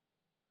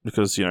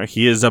 Because,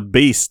 he is a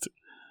beast.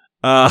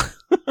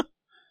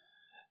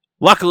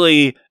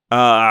 Luckily,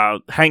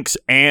 Hank's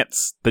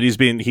ants that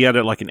he had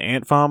an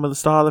ant farm at the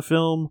start of the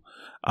film.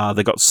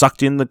 They got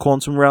sucked in the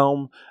quantum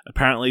realm.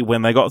 Apparently,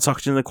 when they got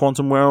sucked in the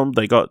quantum realm,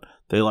 they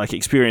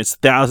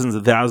experienced thousands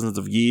and thousands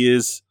of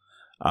years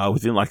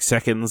within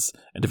seconds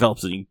and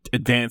developed an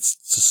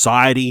advanced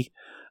society.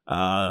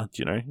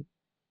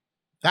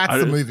 That's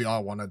the movie I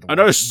wanted. I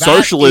know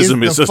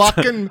socialism is just.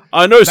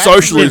 I know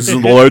socialism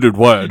is a loaded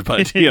word,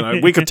 but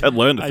we could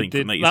learn to think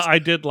from these. I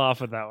did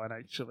laugh at that one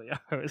actually.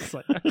 I was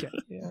like, okay,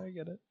 yeah, I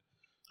get it.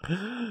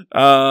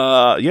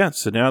 Yeah.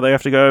 So now they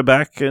have to go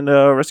back and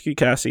rescue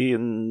Cassie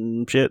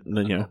and shit, and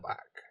then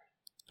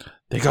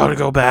they gotta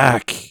go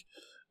back.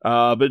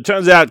 But it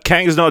turns out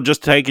Kang's not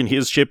just taking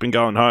his ship and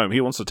going home.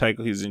 He wants to take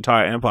his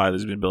entire empire that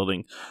he's been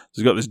building.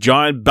 So he's got this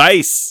giant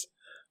base,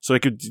 so he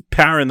could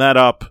powering that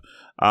up.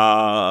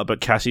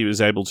 But Cassie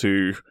was able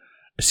to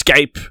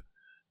escape,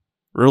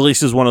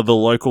 releases one of the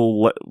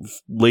local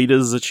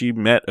leaders that she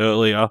met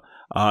earlier,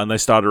 and they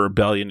start a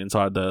rebellion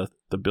inside the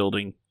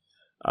building.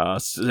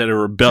 Set a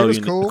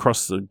rebellion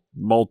across the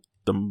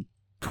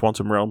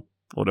quantum realm,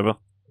 whatever.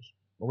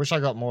 I wish I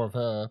got more of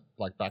her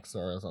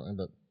backstory or something,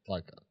 but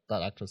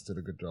that actress did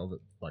a good job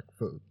at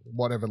for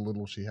whatever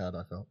little she had.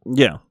 I felt.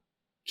 Yeah,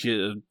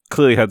 she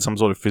clearly had some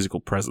sort of physical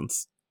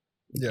presence.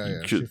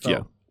 Yeah. She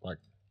felt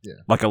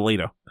like a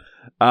leader.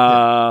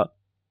 So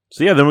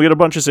yeah, then we get a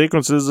bunch of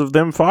sequences of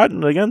them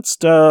fighting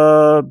against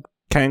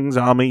Kang's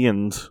army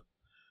and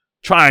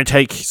trying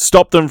to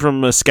stop them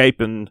from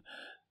escaping.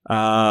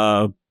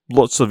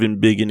 Lots of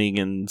embiggening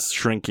and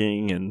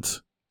shrinking and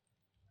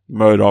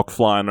MODOK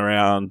flying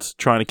around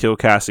trying to kill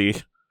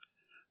Cassie.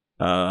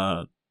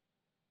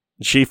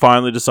 She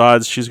finally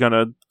decides she's going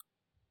to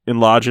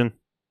enlarge him.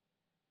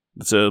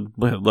 It's a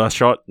last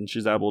shot, and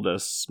she's able to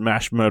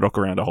smash MODOK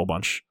around a whole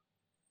bunch.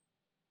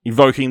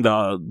 Evoking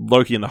the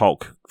Loki and the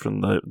Hulk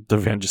from the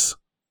Avengers.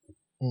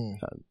 Yeah,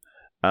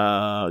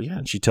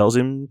 and she tells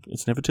him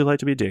it's never too late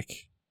to be a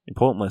dick.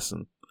 Important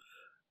lesson.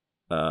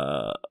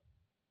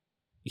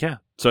 Yeah.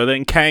 So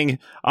then Kang,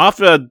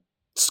 after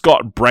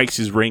Scott breaks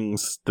his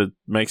rings that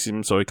makes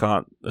him so he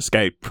can't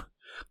escape.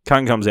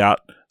 Kang comes out,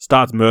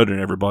 starts murdering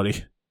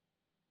everybody.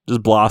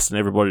 Just blasting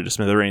everybody to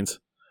smithereens.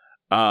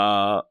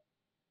 Yeah,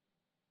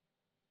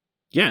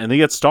 and they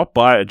get stopped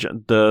by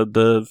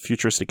the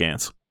futuristic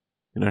ants.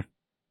 You know,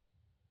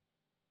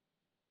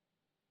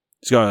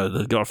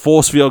 they've got a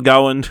force field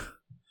going,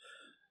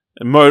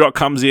 and MODOK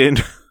comes in,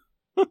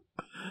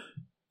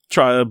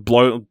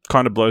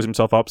 blows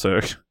himself up so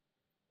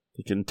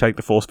he can take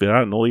the force field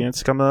out, and all the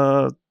ants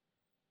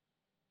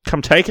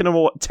come take him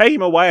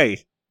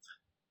away.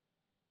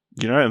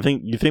 You know, and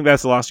you think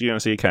that's the last you're going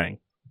to see of Kang.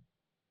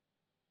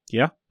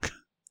 Yeah?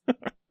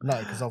 No,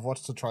 because I've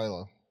watched the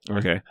trailer.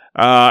 Okay.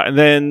 And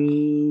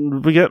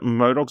then we get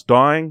MODOK's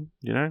dying,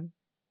 you know?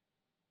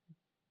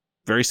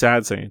 Very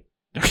sad scene.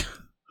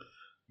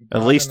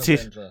 At least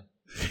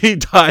he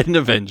died in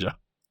Avenger.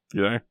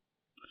 You know?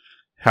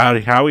 How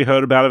he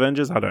heard about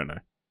Avengers, I don't know.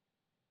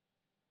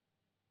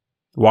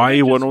 Why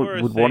he would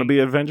want to be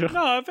an Avenger?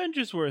 No,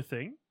 Avengers were a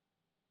thing.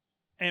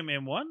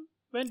 Ant-Man 1.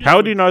 Avengers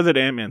How do you know that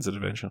Ant-Man's an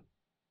Avenger?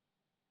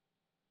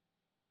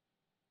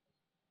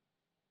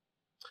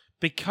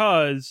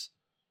 Because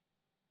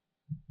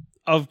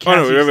of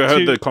Cassie's we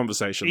overheard the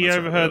conversation. He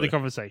overheard the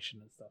conversation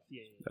and stuff.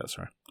 Yeah. That's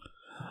right.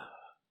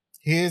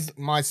 Here's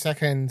my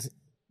second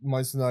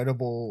most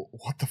notable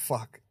what the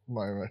fuck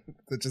moment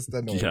that just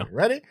annoyed me.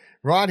 Ready?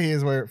 Right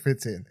here's where it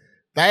fits in.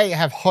 They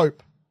have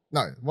Hope.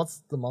 No,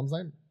 what's the mom's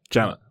name?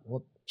 Janet.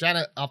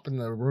 Janet up in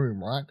the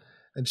room, right?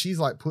 And she's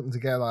like putting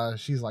together,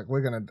 she's like,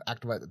 we're going to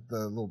activate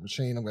the little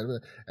machine.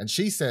 And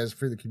she says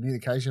through the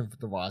communication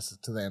device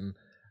to them,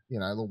 you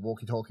know, little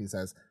walkie-talkie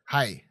says,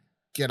 hey,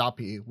 get up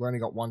here. We only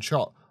got one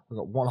shot. We've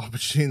got one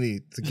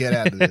opportunity to get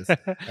out of this.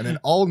 And then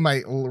old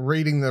mate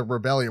reading the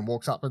rebellion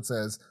walks up and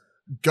says,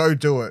 go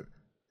do it.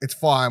 It's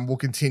fine. We'll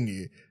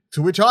continue.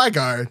 To which I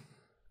go,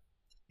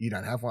 you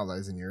don't have one of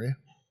those in your ear.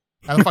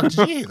 How the fuck did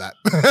you hear that?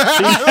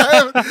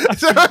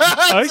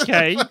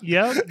 Okay.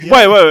 Yeah.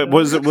 Wait.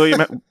 Was it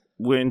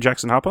William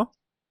Jackson Harper?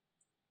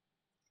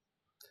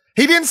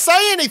 He didn't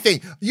say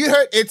anything. You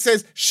heard it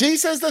says, she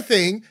says the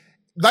thing.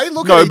 They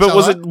look at No, each but other.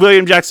 was it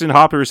William Jackson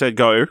Harper who said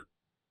go?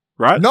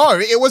 Right? No,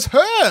 it was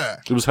her.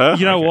 It was her?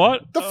 You know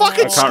what? The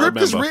fucking script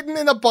is remember. written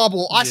in a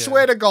bubble. I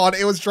swear to God,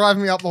 it was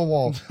driving me up the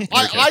wall.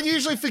 I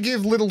usually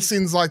forgive little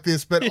sins like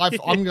this, but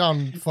I'm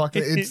going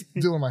fucking, it's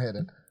doing my head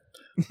in.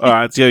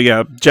 Alright, so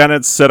yeah,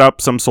 Janet's set up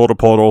some sort of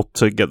portal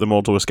to get them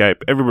all to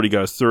escape. Everybody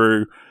goes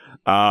through.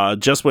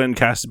 Just when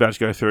Cass is about to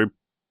go through,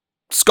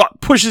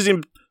 Scott pushes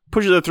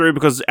her through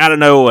because out of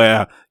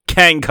nowhere,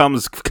 Kang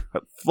comes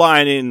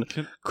flying in,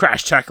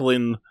 crash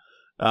tackling.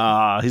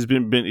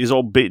 He's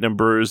all beaten and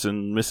bruised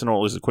and missing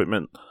all his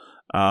equipment.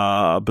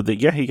 But then,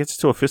 he gets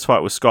into a fist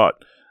fight with Scott,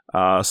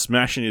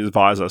 smashing his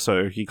visor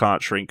so he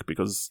can't shrink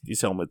because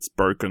his helmet's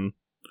broken.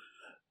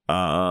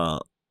 And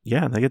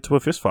they get to a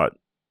fist fight.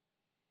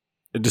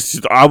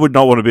 I would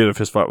not want to be in a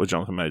fist fight with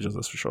Jonathan Majors,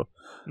 that's for sure.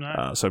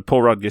 No. So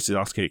Paul Rudd gets his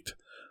ass kicked.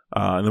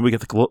 And then we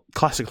get the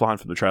classic line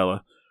from the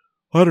trailer.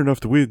 I don't have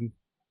to win.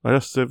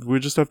 We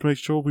just have to make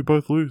sure we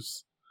both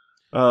lose.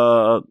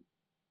 I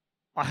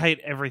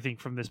hate everything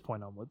from this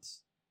point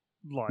onwards.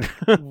 Like,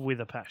 with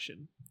a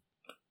passion.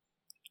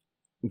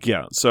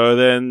 Yeah, so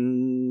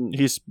then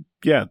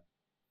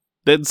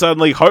Then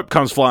suddenly Hope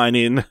comes flying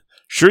in,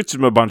 shoots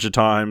him a bunch of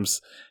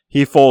times.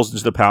 He falls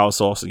into the power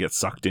source and gets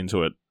sucked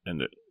into it,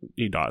 and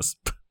he dies.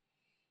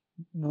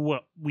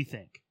 Well, we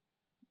think.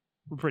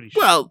 We're pretty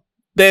sure. Well,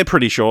 they're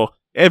pretty sure.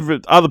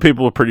 Other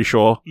people are pretty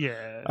sure.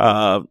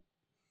 Yeah.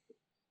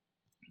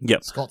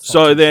 Yep.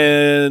 So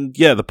then,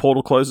 the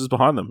portal closes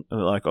behind them, and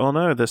they're like, "Oh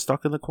no, they're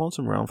stuck in the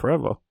quantum realm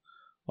forever."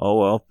 Oh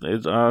well,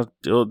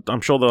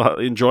 I'm sure they'll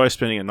enjoy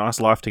spending a nice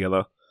life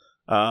together.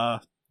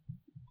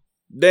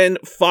 Then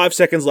 5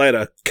 seconds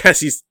later,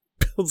 Cassie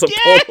builds a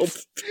portal.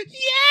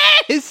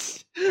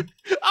 Yes!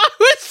 I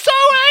was so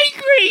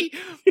angry!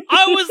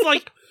 I was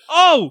like,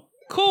 oh,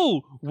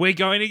 cool. We're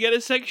going to get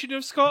a section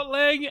of Scott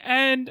Lang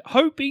and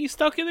Hope being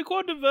stuck in the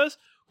Quantumverse.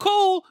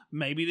 Cool.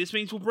 Maybe this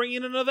means we'll bring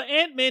in another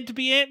Ant-Man to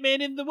be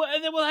Ant-Man and then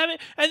we'll have it.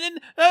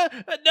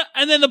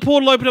 And then the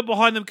portal opened up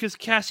behind them because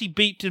Cassie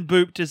beeped and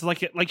booped as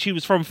like she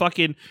was from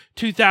fucking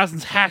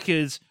 2000s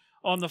hackers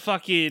on the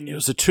fucking. It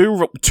was a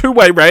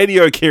two-way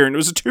radio, Kieran. It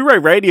was a two-way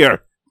radio.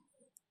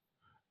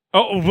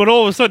 Oh, but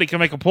all of a sudden it can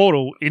make a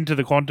portal into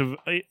the quantum.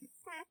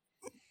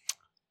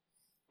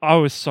 I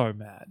was so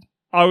mad.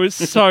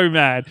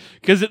 Mad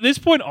because at this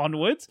point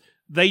onwards,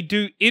 they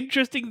do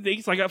interesting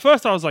things. Like at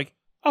first, I was like,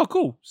 "Oh,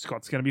 cool!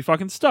 Scott's gonna be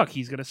fucking stuck.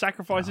 He's gonna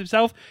sacrifice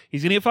himself.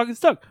 He's gonna get fucking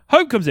stuck."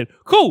 Hope comes in.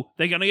 Cool.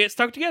 They're gonna get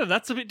stuck together.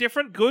 That's a bit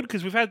different. Good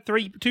because we've had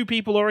two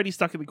people already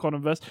stuck in the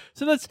Quantumverse.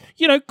 So that's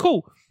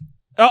cool.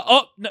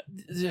 No,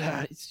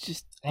 it's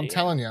just. I'm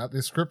telling you,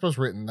 this script was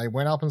written. They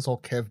went up and saw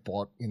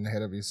KevBot in the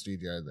head of his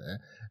studio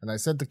there, and they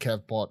said to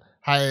KevBot,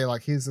 "Hey,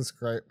 here's the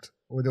script.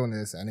 We're doing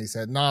this," and he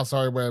said, "No,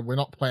 sorry, we're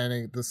not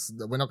planning this.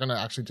 We're not going to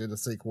actually do the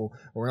sequel,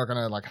 or we're not going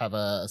to have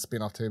a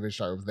spin-off TV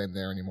show of them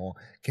there anymore.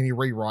 Can you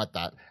rewrite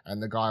that?"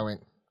 And the guy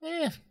went,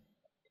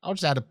 "I'll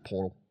just add a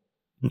portal."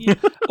 Yeah.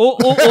 Or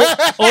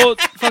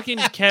fucking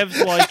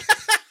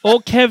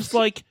Kev's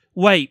like,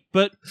 wait,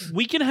 but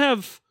we can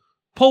have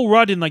Paul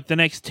Rudd in like the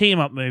next team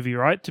up movie,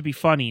 right? To be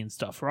funny and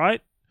stuff,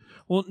 right?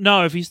 Well,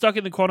 no, if he's stuck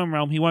in the quantum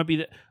realm, he won't be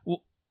there.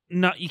 Well,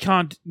 no, you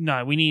can't.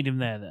 No, we need him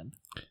there then.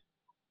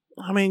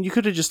 I mean, you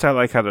could have just had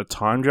a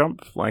time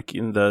jump, like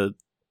in the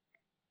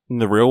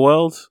real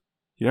world.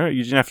 You know,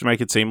 you didn't have to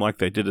make it seem like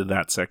they did it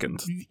that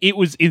second. It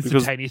was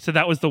instantaneous, so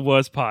that was the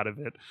worst part of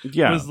it.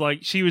 Yeah, it was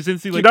like she was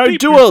instantly you like, don't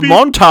do a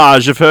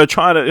montage of her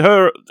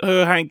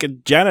her Hank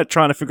and Janet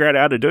trying to figure out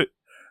how to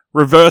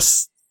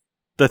reverse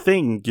the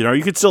thing. You know,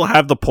 you could still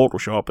have the portal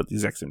show up at the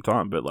exact same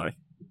time, but like,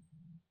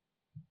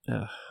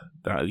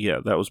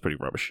 that was pretty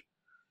rubbish.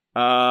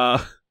 Yeah,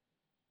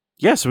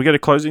 so we get a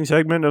closing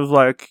segment of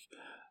like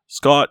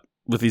Scott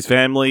with his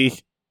family,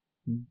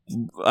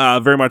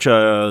 very much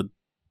a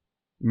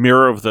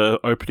mirror of the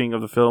opening of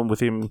the film, with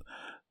him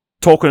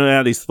talking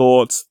about his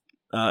thoughts,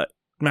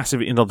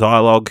 massive inner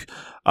dialogue,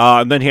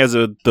 and then he has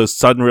the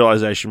sudden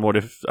realization: what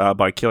if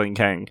by killing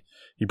Kang,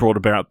 he brought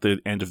about the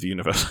end of the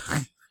universe?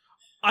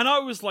 And I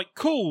was like,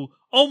 cool,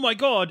 oh my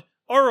god,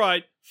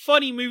 alright,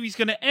 funny movie's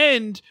gonna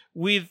end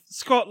with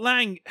Scott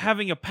Lang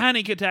having a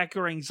panic attack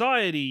or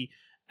anxiety,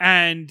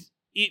 and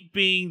it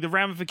being the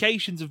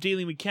ramifications of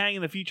dealing with Kang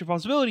and the future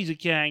possibilities of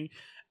Kang,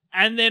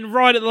 and then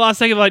right at the last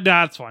second, like,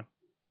 nah, it's fine.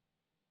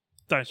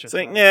 Don't stress.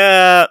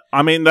 Yeah,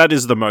 I mean, that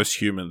is the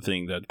most human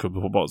thing that could be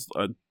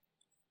possible.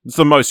 It's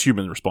the most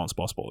human response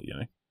possible, you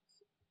know?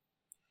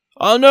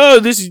 Oh no,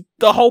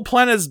 the whole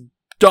planet's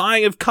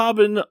dying of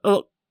carbon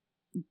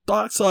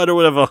dioxide or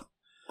whatever.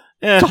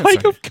 Yeah,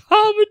 dying of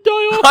carbon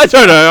dioxide? I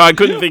don't know, I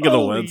couldn't think of the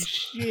Holy words.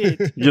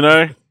 Shit. You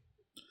know?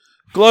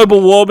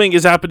 Global warming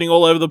is happening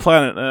all over the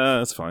planet.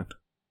 That's fine.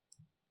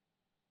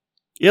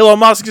 Elon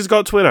Musk has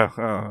got Twitter.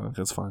 Oh,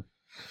 that's fine.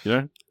 You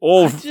know?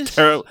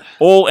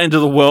 All end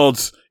of the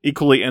world's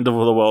equally end of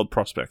the world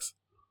prospects.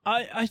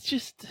 I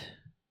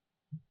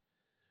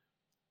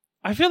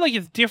feel like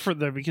it's different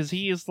though, because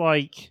he is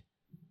like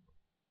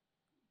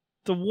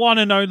the one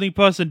and only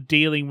person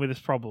dealing with this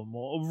problem,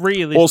 or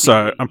realistically.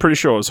 Also, I'm pretty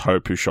sure it was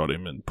Hope who shot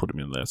him and put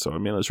him in there, so I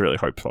mean, it's really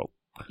Hope's fault.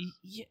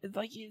 Yeah,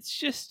 like, it's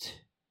just,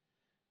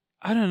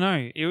 I don't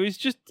know. It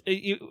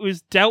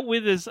was dealt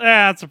with as,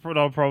 that's a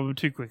problem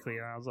too quickly,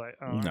 and I was like,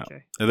 oh, no.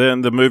 Okay. And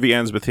then the movie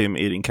ends with him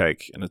eating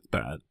cake, and it's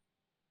bad.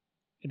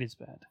 It is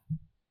bad.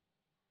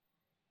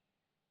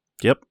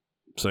 Yep.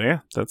 So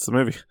yeah, that's the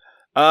movie.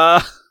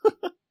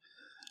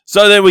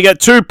 So then we get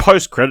 2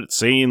 post-credit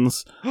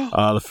scenes.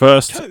 The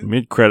first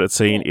mid-credit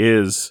scene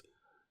is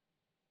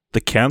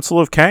the Council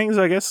of Kangs,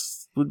 I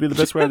guess, would be the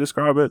best way to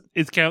describe it.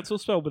 Is council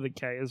spelled with a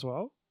K as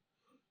well?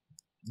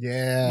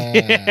 Yeah.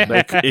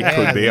 It could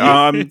be.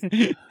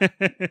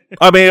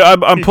 I mean,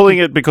 I'm pulling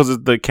it because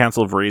the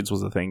Council of Reeds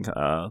was a thing.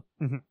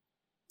 Mm-hmm.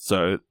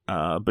 So,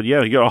 but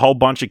yeah, you got a whole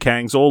bunch of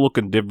Kangs, all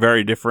looking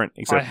very different.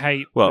 Except, I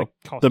hate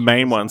the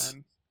main design. ones.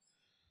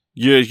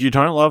 You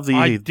don't love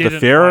the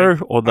Pharaoh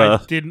or the...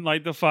 I didn't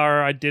like the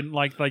Pharaoh. I didn't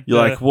like You're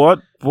like,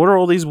 what? What are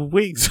all these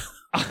wigs?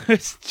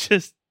 It's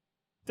just,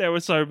 they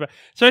were so bad.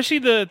 Especially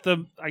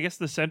the I guess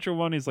the central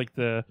one is like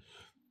the,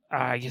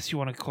 I guess you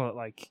want to call it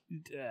like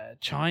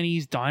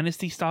Chinese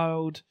dynasty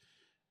styled,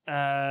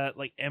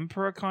 like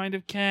emperor kind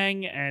of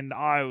Kang, and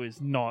I was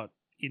not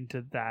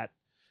into that.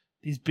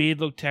 His beard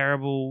looked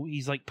terrible.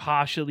 He's like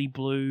partially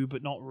blue,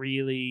 but not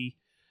really.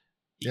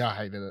 Yeah, I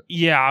hated it.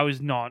 Yeah, I was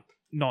not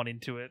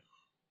into it.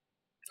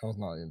 I was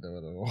not into it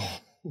at all.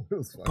 It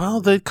was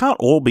Well, they can't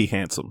all be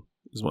handsome,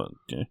 is what.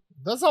 Yeah.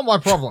 That's not my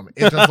problem.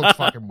 It just looks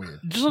fucking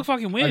weird. Just look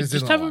fucking weird.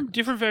 Just have them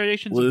different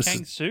variations Well, of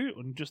Kang's suit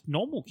and just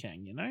normal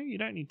Kang, you know? You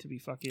don't need to be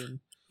fucking...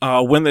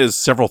 When there's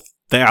several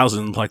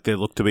thousand like there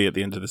look to be at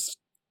the end of this,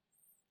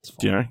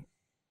 you know?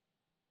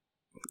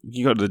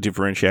 You got to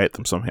differentiate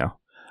them somehow.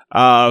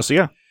 So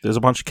yeah, there's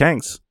a bunch of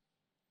Kangs.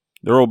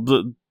 They're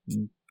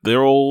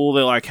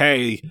like,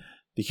 hey,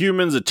 the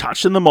humans are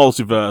touching the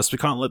multiverse. We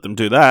can't let them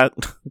do that.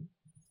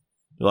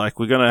 They're like,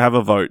 we're going to have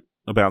a vote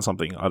about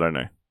something. I don't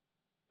know.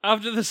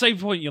 After the same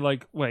point, you're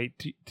like, wait,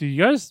 were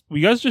you guys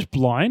just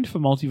blind for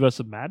Multiverse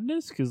of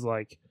Madness? Because,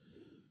 like,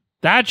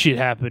 that shit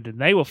happened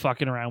and they were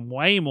fucking around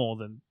way more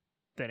than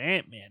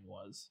Ant-Man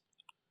was.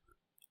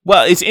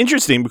 Well, it's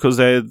interesting because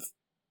they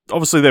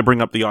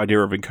bring up the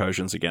idea of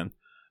incursions again.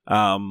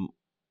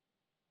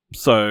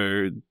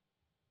 So,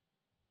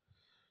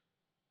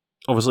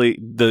 obviously,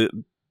 the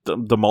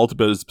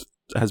multiverse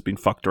has been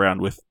fucked around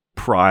with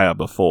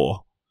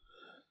before.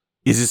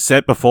 Is it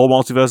set before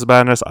Multiverse of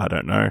Madness? I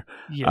don't know.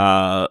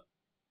 Yeah.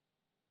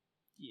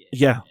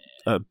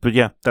 But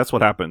yeah, that's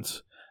what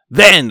happens.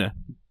 Then,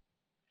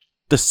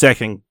 the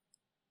second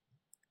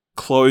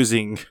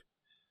closing,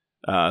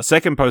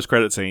 second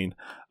post-credit scene,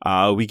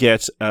 we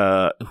get,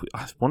 I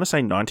want to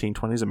say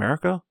 1920s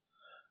America.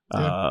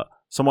 Yeah.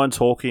 Someone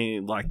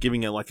talking, like,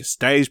 giving it like a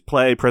stage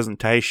play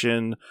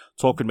presentation,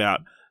 talking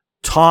about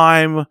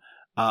time.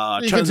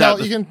 You can tell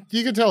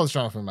it's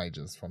Jonathan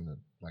Majors from the,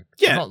 like,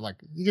 yeah, it's not like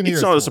you can hear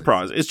it's not a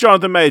surprise. It's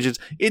Jonathan Majors.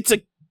 It's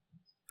a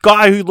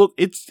guy who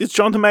it's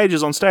Jonathan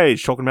Majors on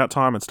stage talking about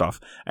time and stuff,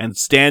 and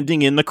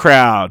standing in the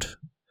crowd,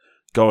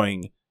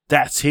 going,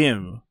 "That's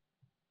him,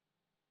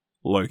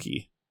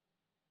 Loki."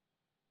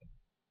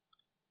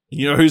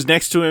 You know who's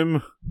next to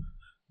him?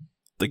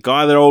 The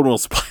guy that Owen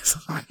Wilson plays.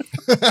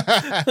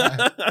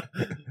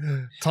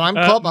 Time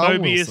Cop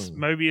Owen Mobius, Wilson.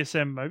 Mobius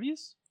M.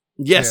 Mobius?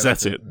 Yes,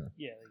 that's it.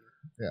 Yeah.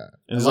 Yeah.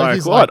 And it's Like, like,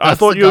 he's what? like, I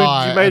thought that's you the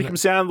guy, made and- him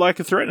sound like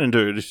a threatening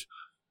dude. This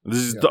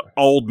is the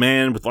old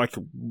man with like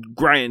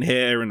graying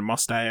hair and a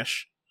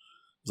mustache.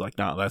 He's like,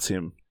 nah, that's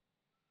him.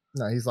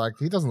 No, he's like,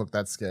 he doesn't look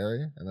that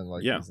scary. And then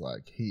like, Yeah. he's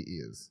like, he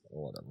is,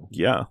 or whatever.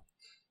 Yeah.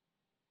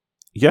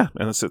 Yeah,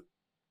 and that's it.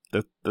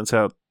 That's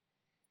how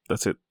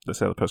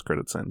the post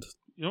credits end.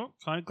 You know what?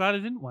 Kind of glad I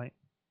didn't wait.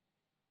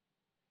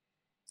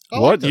 I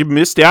What? liked it. You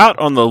missed out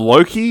on the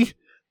Loki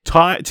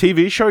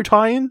TV show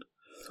tie-in?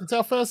 It's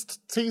our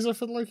first teaser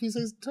for Loki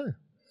season 2.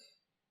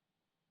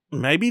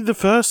 Maybe the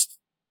first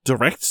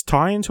direct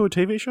tie-in to a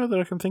TV show that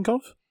I can think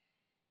of?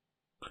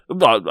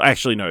 Well,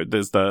 actually, no.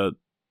 There's the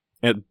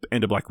end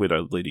of Black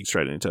Widow leading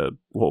straight into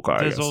Hawkeye, I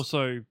There's guess.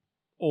 also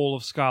all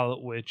of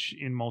Scarlet Witch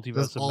in Multiverse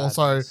There's of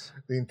also Madness.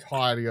 the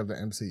entirety of the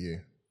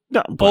MCU.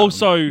 No, but-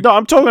 Also, no,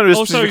 I'm talking about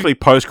also- specifically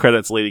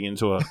post-credits leading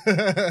into a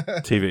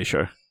TV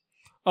show.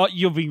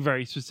 you're being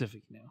very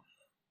specific now.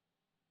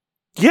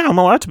 Yeah, I'm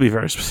allowed to be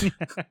very specific.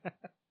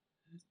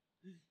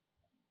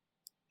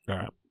 All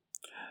right.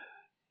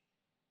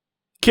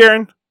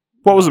 Kieran,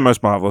 what was the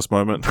most marvelous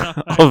moment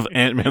of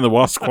Ant-Man and the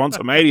Wasp: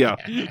 Quantumania?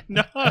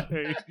 No.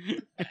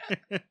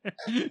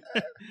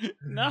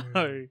 No.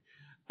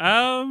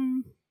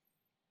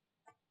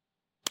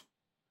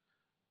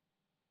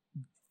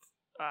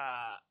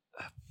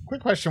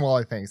 Quick question while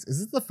I think. Is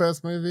this the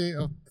first movie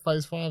of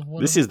Phase 5?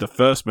 This is the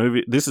first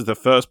movie. This is the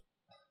first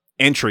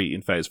entry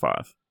in Phase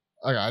 5.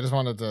 Okay, I just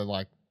wanted to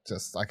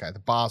okay,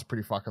 the bar's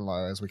pretty fucking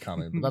low as we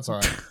come in, but that's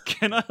alright.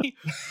 Can I?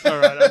 All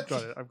right, I've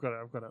got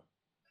it.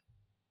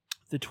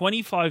 The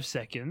 25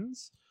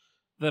 seconds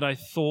that I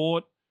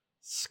thought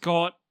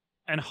Scott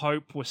and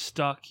Hope were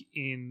stuck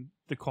in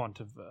the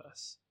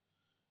Quantumverse.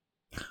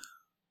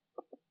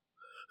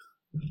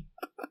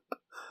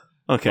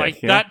 Okay,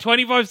 That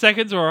 25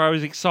 seconds where I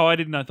was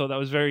excited and I thought that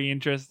was very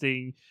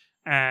interesting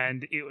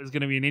and it was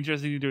going to be an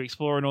interesting to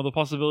explore and all the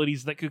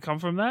possibilities that could come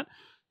from that.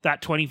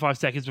 That 25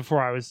 seconds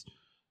before I was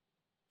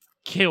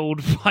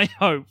killed by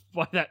Hope,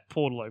 by that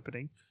portal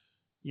opening.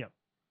 Yep.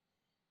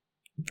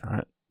 All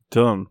right,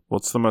 Dylan,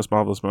 what's the most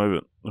marvelous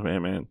moment of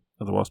Ant-Man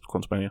and the Wasp: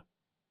 Quantumania?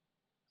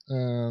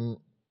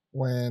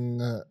 When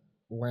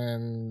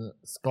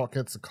Scott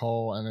gets a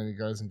call and then he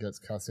goes and gets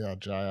Cassie out of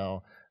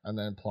jail, and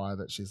then imply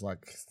that she's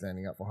like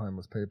standing up for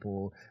homeless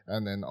people,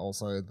 and then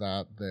also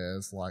that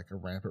there's like a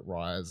rampant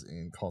rise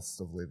in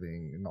costs of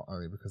living, not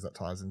only because that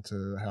ties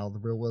into how the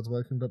real world's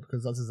working, but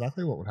because that's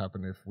exactly what would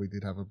happen if we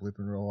did have a blip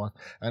in real life.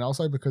 And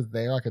also because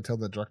there I could tell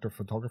the director of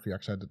photography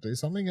actually had to do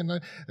something, and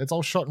it's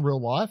all shot in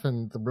real life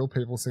and the real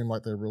people seem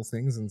like they're real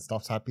things and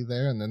stuff's happy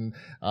there, and then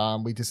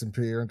we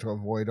disappear into a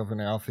void of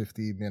an hour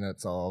 50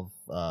 minutes of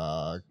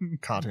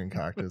cartoon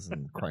characters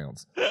and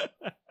crayons.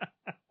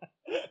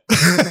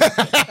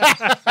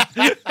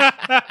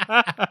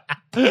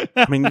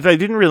 I mean, they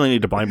didn't really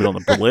need to blame it on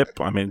the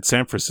blip. I mean,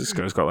 San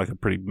Francisco's got like a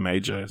pretty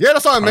major. Yeah,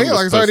 that's what I mean. homeless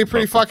Like it's already person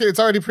pretty problem. it's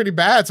already pretty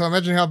bad. So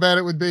imagine how bad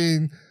it would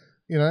be,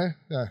 Yeah.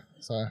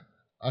 So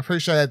I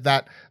appreciate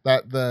that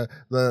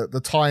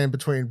the tie in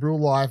between real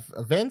life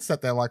events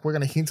that they're like, we're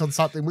going to hint on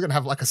something. We're going to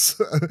have like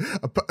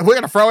we're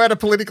going to throw out a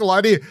political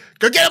idea.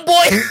 Go get him,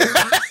 boy.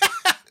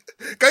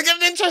 Go get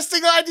an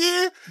interesting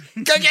idea.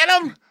 Go get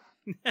him.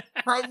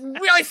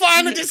 Really far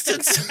in the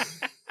distance.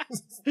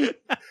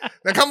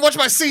 Now come watch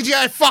my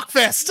CGI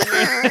fuckfest.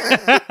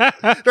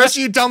 The rest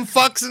of you dumb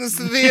fucks in the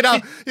theater,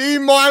 you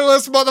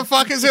mindless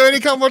motherfuckers who only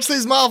come watch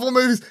these Marvel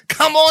movies.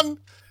 Come on.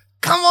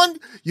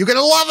 You're gonna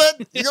love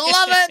it. You're gonna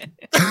love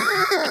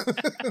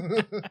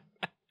it.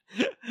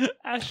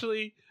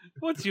 Ashley,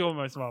 what's your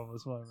most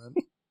marvelous moment?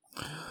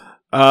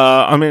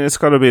 I mean, it's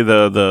got to be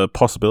the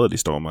possibility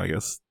storm, I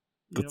guess.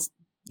 That's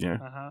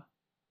Uh-huh.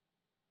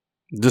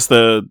 just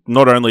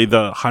not only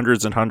the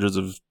hundreds and hundreds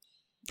of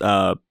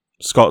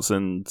Scots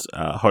and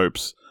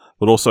Hopes,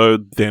 but also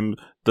the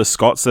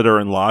Scots that are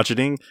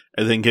enlarging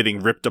and then getting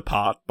ripped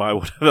apart by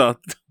whatever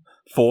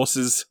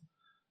forces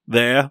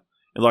there,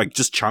 and like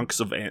just chunks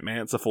of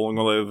Ant-Mans are falling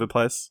all over the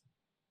place.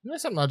 You know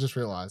something I just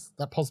realized?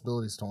 That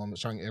possibility storm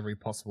that's showing every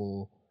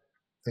possible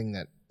thing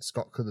that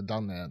Scott could have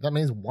done there. That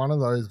means one of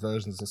those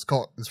versions of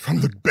Scott is from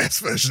the best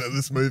version of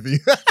this movie.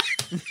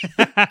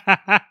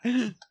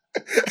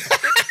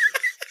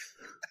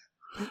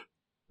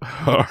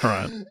 All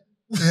right.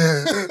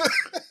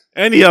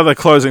 Any other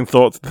closing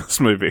thoughts on this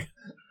movie?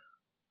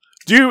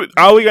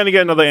 Are we going to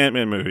get another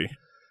Ant-Man movie?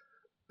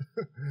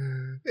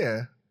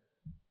 Yeah.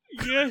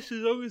 Yes, as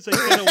long as they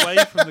get away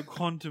from the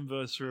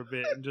Quantumverse for a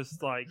bit and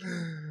just like...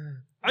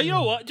 you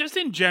know what? Just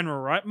in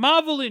general, right?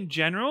 Marvel in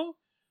general,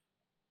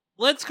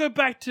 let's go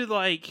back to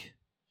like...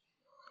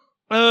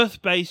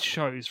 Earth-based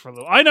shows for a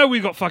little. I know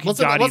we've got fucking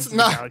Guardians of the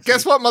Galaxy.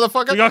 Guess what,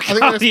 motherfucker? We got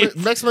I think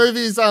next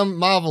movie is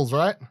Marvel's,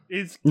 right?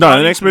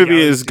 The next movie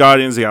is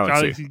Guardians of the Galaxy.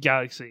 Guardians of the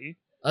Galaxy.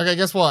 Okay,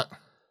 guess what?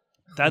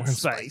 That's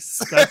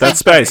space. That's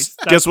space.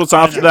 Guess what's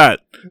after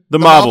that? The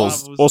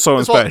Marvels, also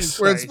in space.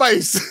 We're in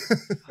space.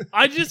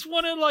 I just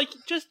want to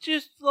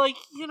just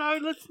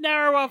let's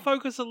narrow our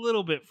focus a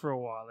little bit for a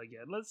while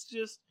again. Let's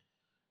just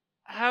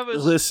have a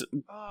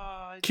listen.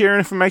 Kieran,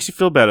 if it makes you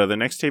feel better, the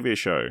next TV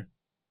show,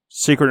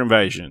 Secret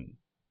Invasion.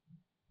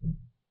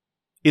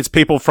 It's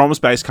people from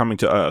space coming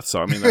to Earth,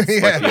 so I mean that's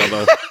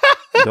the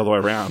other way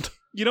around.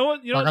 You know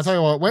what? I'll tell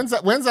you what. When's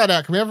that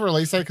out? Can we have a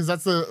release date? Because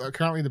that's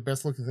currently the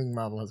best looking thing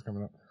Marvel has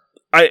coming up.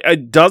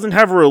 It doesn't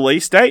have a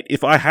release date.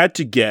 If I had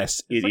to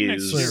guess, it like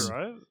is. Next year,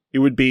 right? It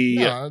would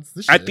be at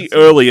the it's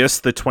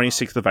earliest the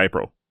 26th of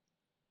April.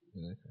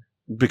 Okay.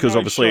 Because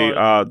obviously,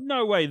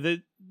 no way.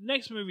 The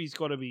next movie's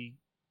got to be.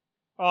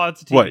 Oh,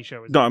 it's a TV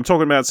show. No, I'm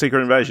talking about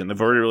Secret Invasion.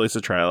 They've already released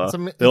a trailer.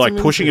 They're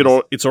pushing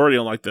it. It's already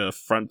on the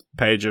front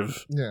page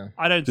of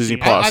I don't Disney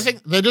see Plus. I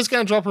think they're just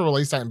going to drop a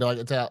release date and be like,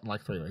 it's out in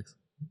 3 weeks.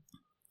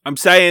 I'm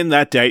saying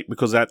that date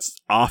because that's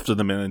after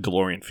The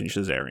Mandalorian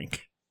finishes airing.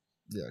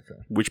 Yeah,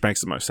 okay. Which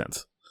makes the most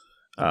sense.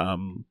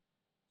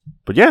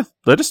 But yeah,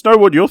 let us know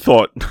what your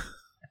thought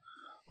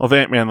of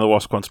Ant-Man and the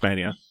Wasp: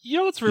 Quantumania. You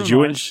know what's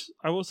real nice?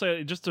 I will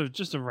say just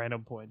a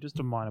random point, just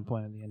a minor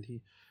point at the end here.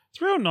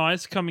 It's real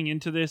nice coming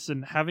into this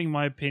and having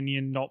my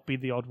opinion not be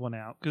the odd one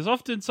out. Because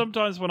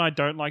sometimes when I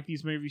don't like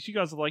these movies, you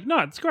guys are like, no,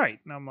 it's great.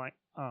 And I'm like,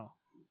 oh,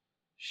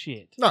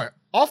 shit. No,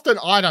 often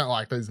I don't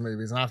like these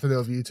movies. And I have to deal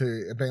with you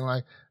two being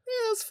like,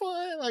 yeah, it's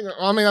fine.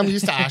 I'm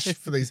used to Ash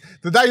for these.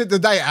 The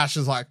day Ash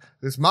is like,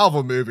 this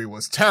Marvel movie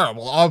was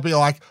terrible, I'll be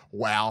like,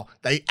 wow,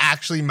 they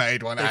actually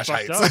made one Ash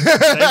hates.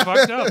 They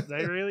fucked up.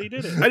 They really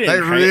did it. They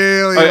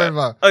really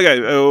went.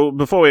 Okay,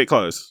 before we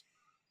close.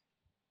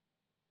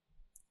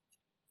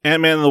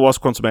 Ant-Man and the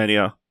Wasp: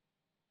 Quantumania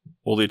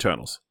or the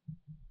Eternals?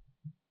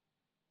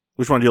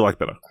 Which one do you like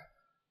better?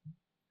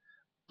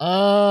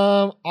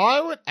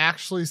 I would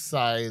actually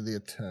say the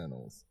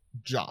Eternals.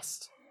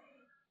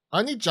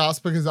 Only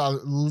just because I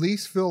at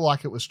least feel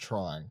like it was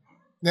trying.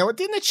 Now, it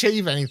didn't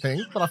achieve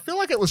anything, but I feel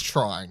like it was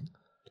trying.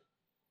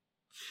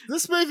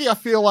 This movie, I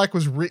feel like,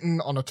 was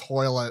written on a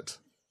toilet,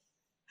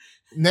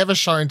 never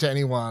shown to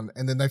anyone,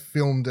 and then they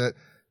filmed it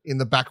in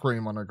the back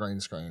room on a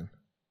green screen.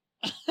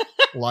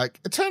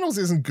 Eternals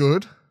isn't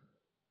good,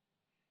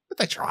 but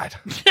they tried.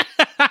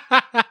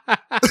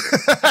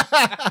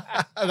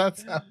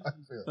 That's how I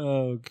feel.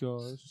 Oh,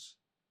 gosh.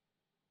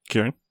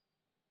 Kieran?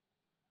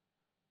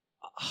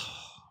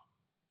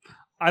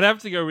 I'd have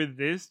to go with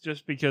this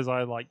just because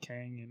I like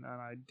Kang and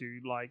I do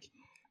like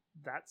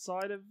that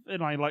side of it.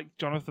 And I like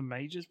Jonathan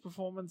Major's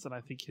performance, and I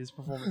think his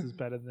performance is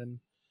better than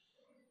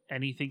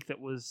anything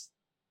that was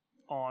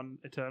on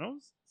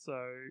Eternals.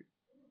 So,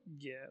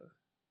 yeah.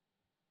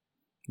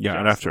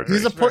 Yeah, I'd have to agree.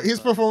 His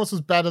performance was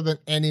better than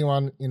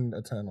anyone in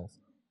Eternals.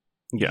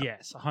 Yeah.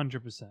 Yes,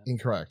 100%.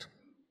 Incorrect.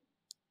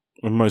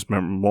 And more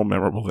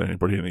memorable than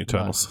anybody in the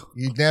Eternals. No,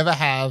 you never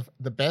have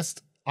the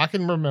best. I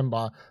can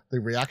remember the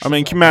reaction. I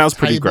mean, Kumail's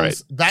pretty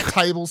great. That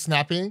table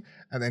snapping,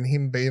 and then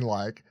him being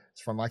like,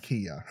 "It's from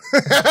IKEA."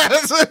 That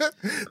is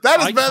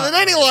better than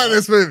any line in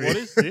this movie. What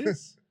is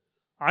this?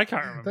 I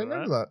can't remember. Don't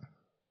remember that.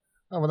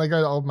 Oh, when they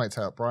go to old mate's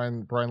house,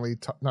 Brian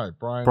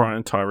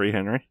Tyree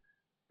Henry.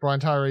 Brian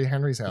Tyree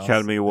Henry's house.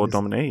 Academy Award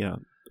nominee, yeah.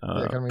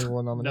 Academy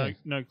Award nominee.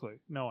 No clue.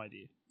 No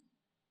idea.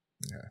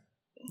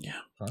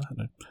 Yeah.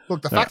 Right.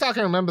 Look, the fact I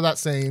can remember that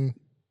scene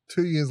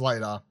 2 years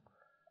later.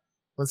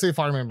 Let's see if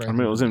I remember. I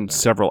mean, it was in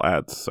several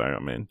ads, so I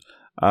mean,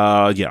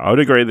 I would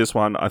agree with this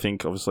one. I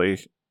think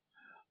obviously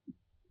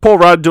Paul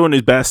Rudd doing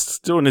his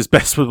best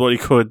with what he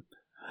could.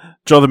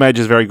 Jonathan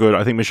Major is very good.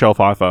 I think Michelle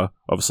Pfeiffer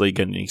obviously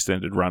getting an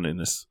extended run in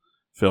this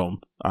film.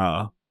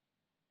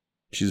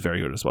 She's very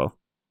good as well.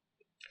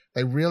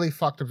 They really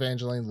fucked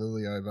Evangeline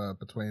Lilly over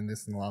between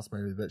this and the last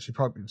movie, but she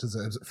probably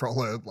deserves it for all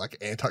her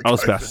anti-COVID. I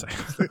was about to say.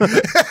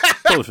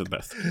 Probably for the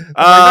best. That's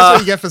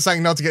what you get for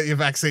saying not to get your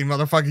vaccine,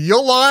 motherfucker.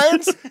 Your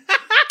lines,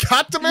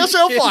 cut to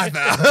Michelle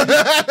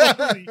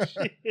Pfeiffer.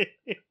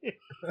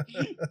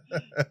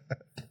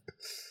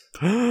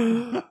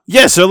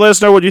 Yeah, so let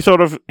us know what you thought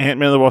of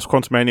Ant-Man and the Wasp: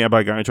 Quantumania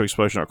by going to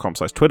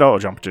explosion.com/Twitter or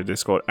jump to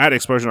Discord at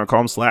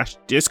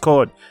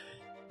explosion.com/Discord.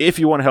 If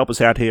you want to help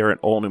us out here at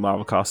All New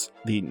Marvelcast,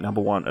 the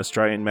 #1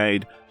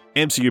 Australian-made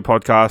MCU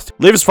podcast,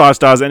 leave us 5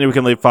 stars. Anywhere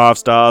can leave 5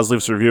 stars. Leave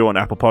us a review on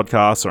Apple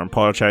Podcasts or on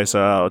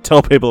Podchaser, or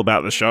tell people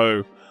about the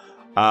show.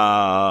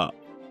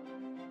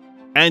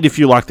 And if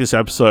you like this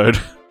episode,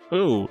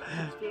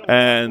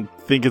 and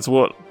think it's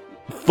thought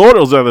it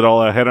was over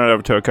 $1, head on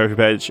over to our Ko-fi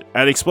page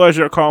at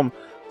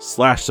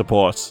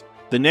explosion.com/support.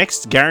 The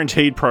next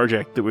guaranteed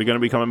project that we're going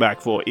to be coming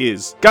back for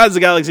is Guardians of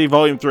the Galaxy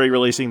Volume 3,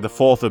 releasing the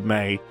 4th of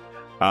May.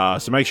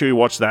 So make sure you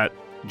watch that.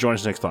 Join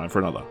us next time for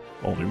another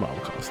All New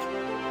Marvelcast.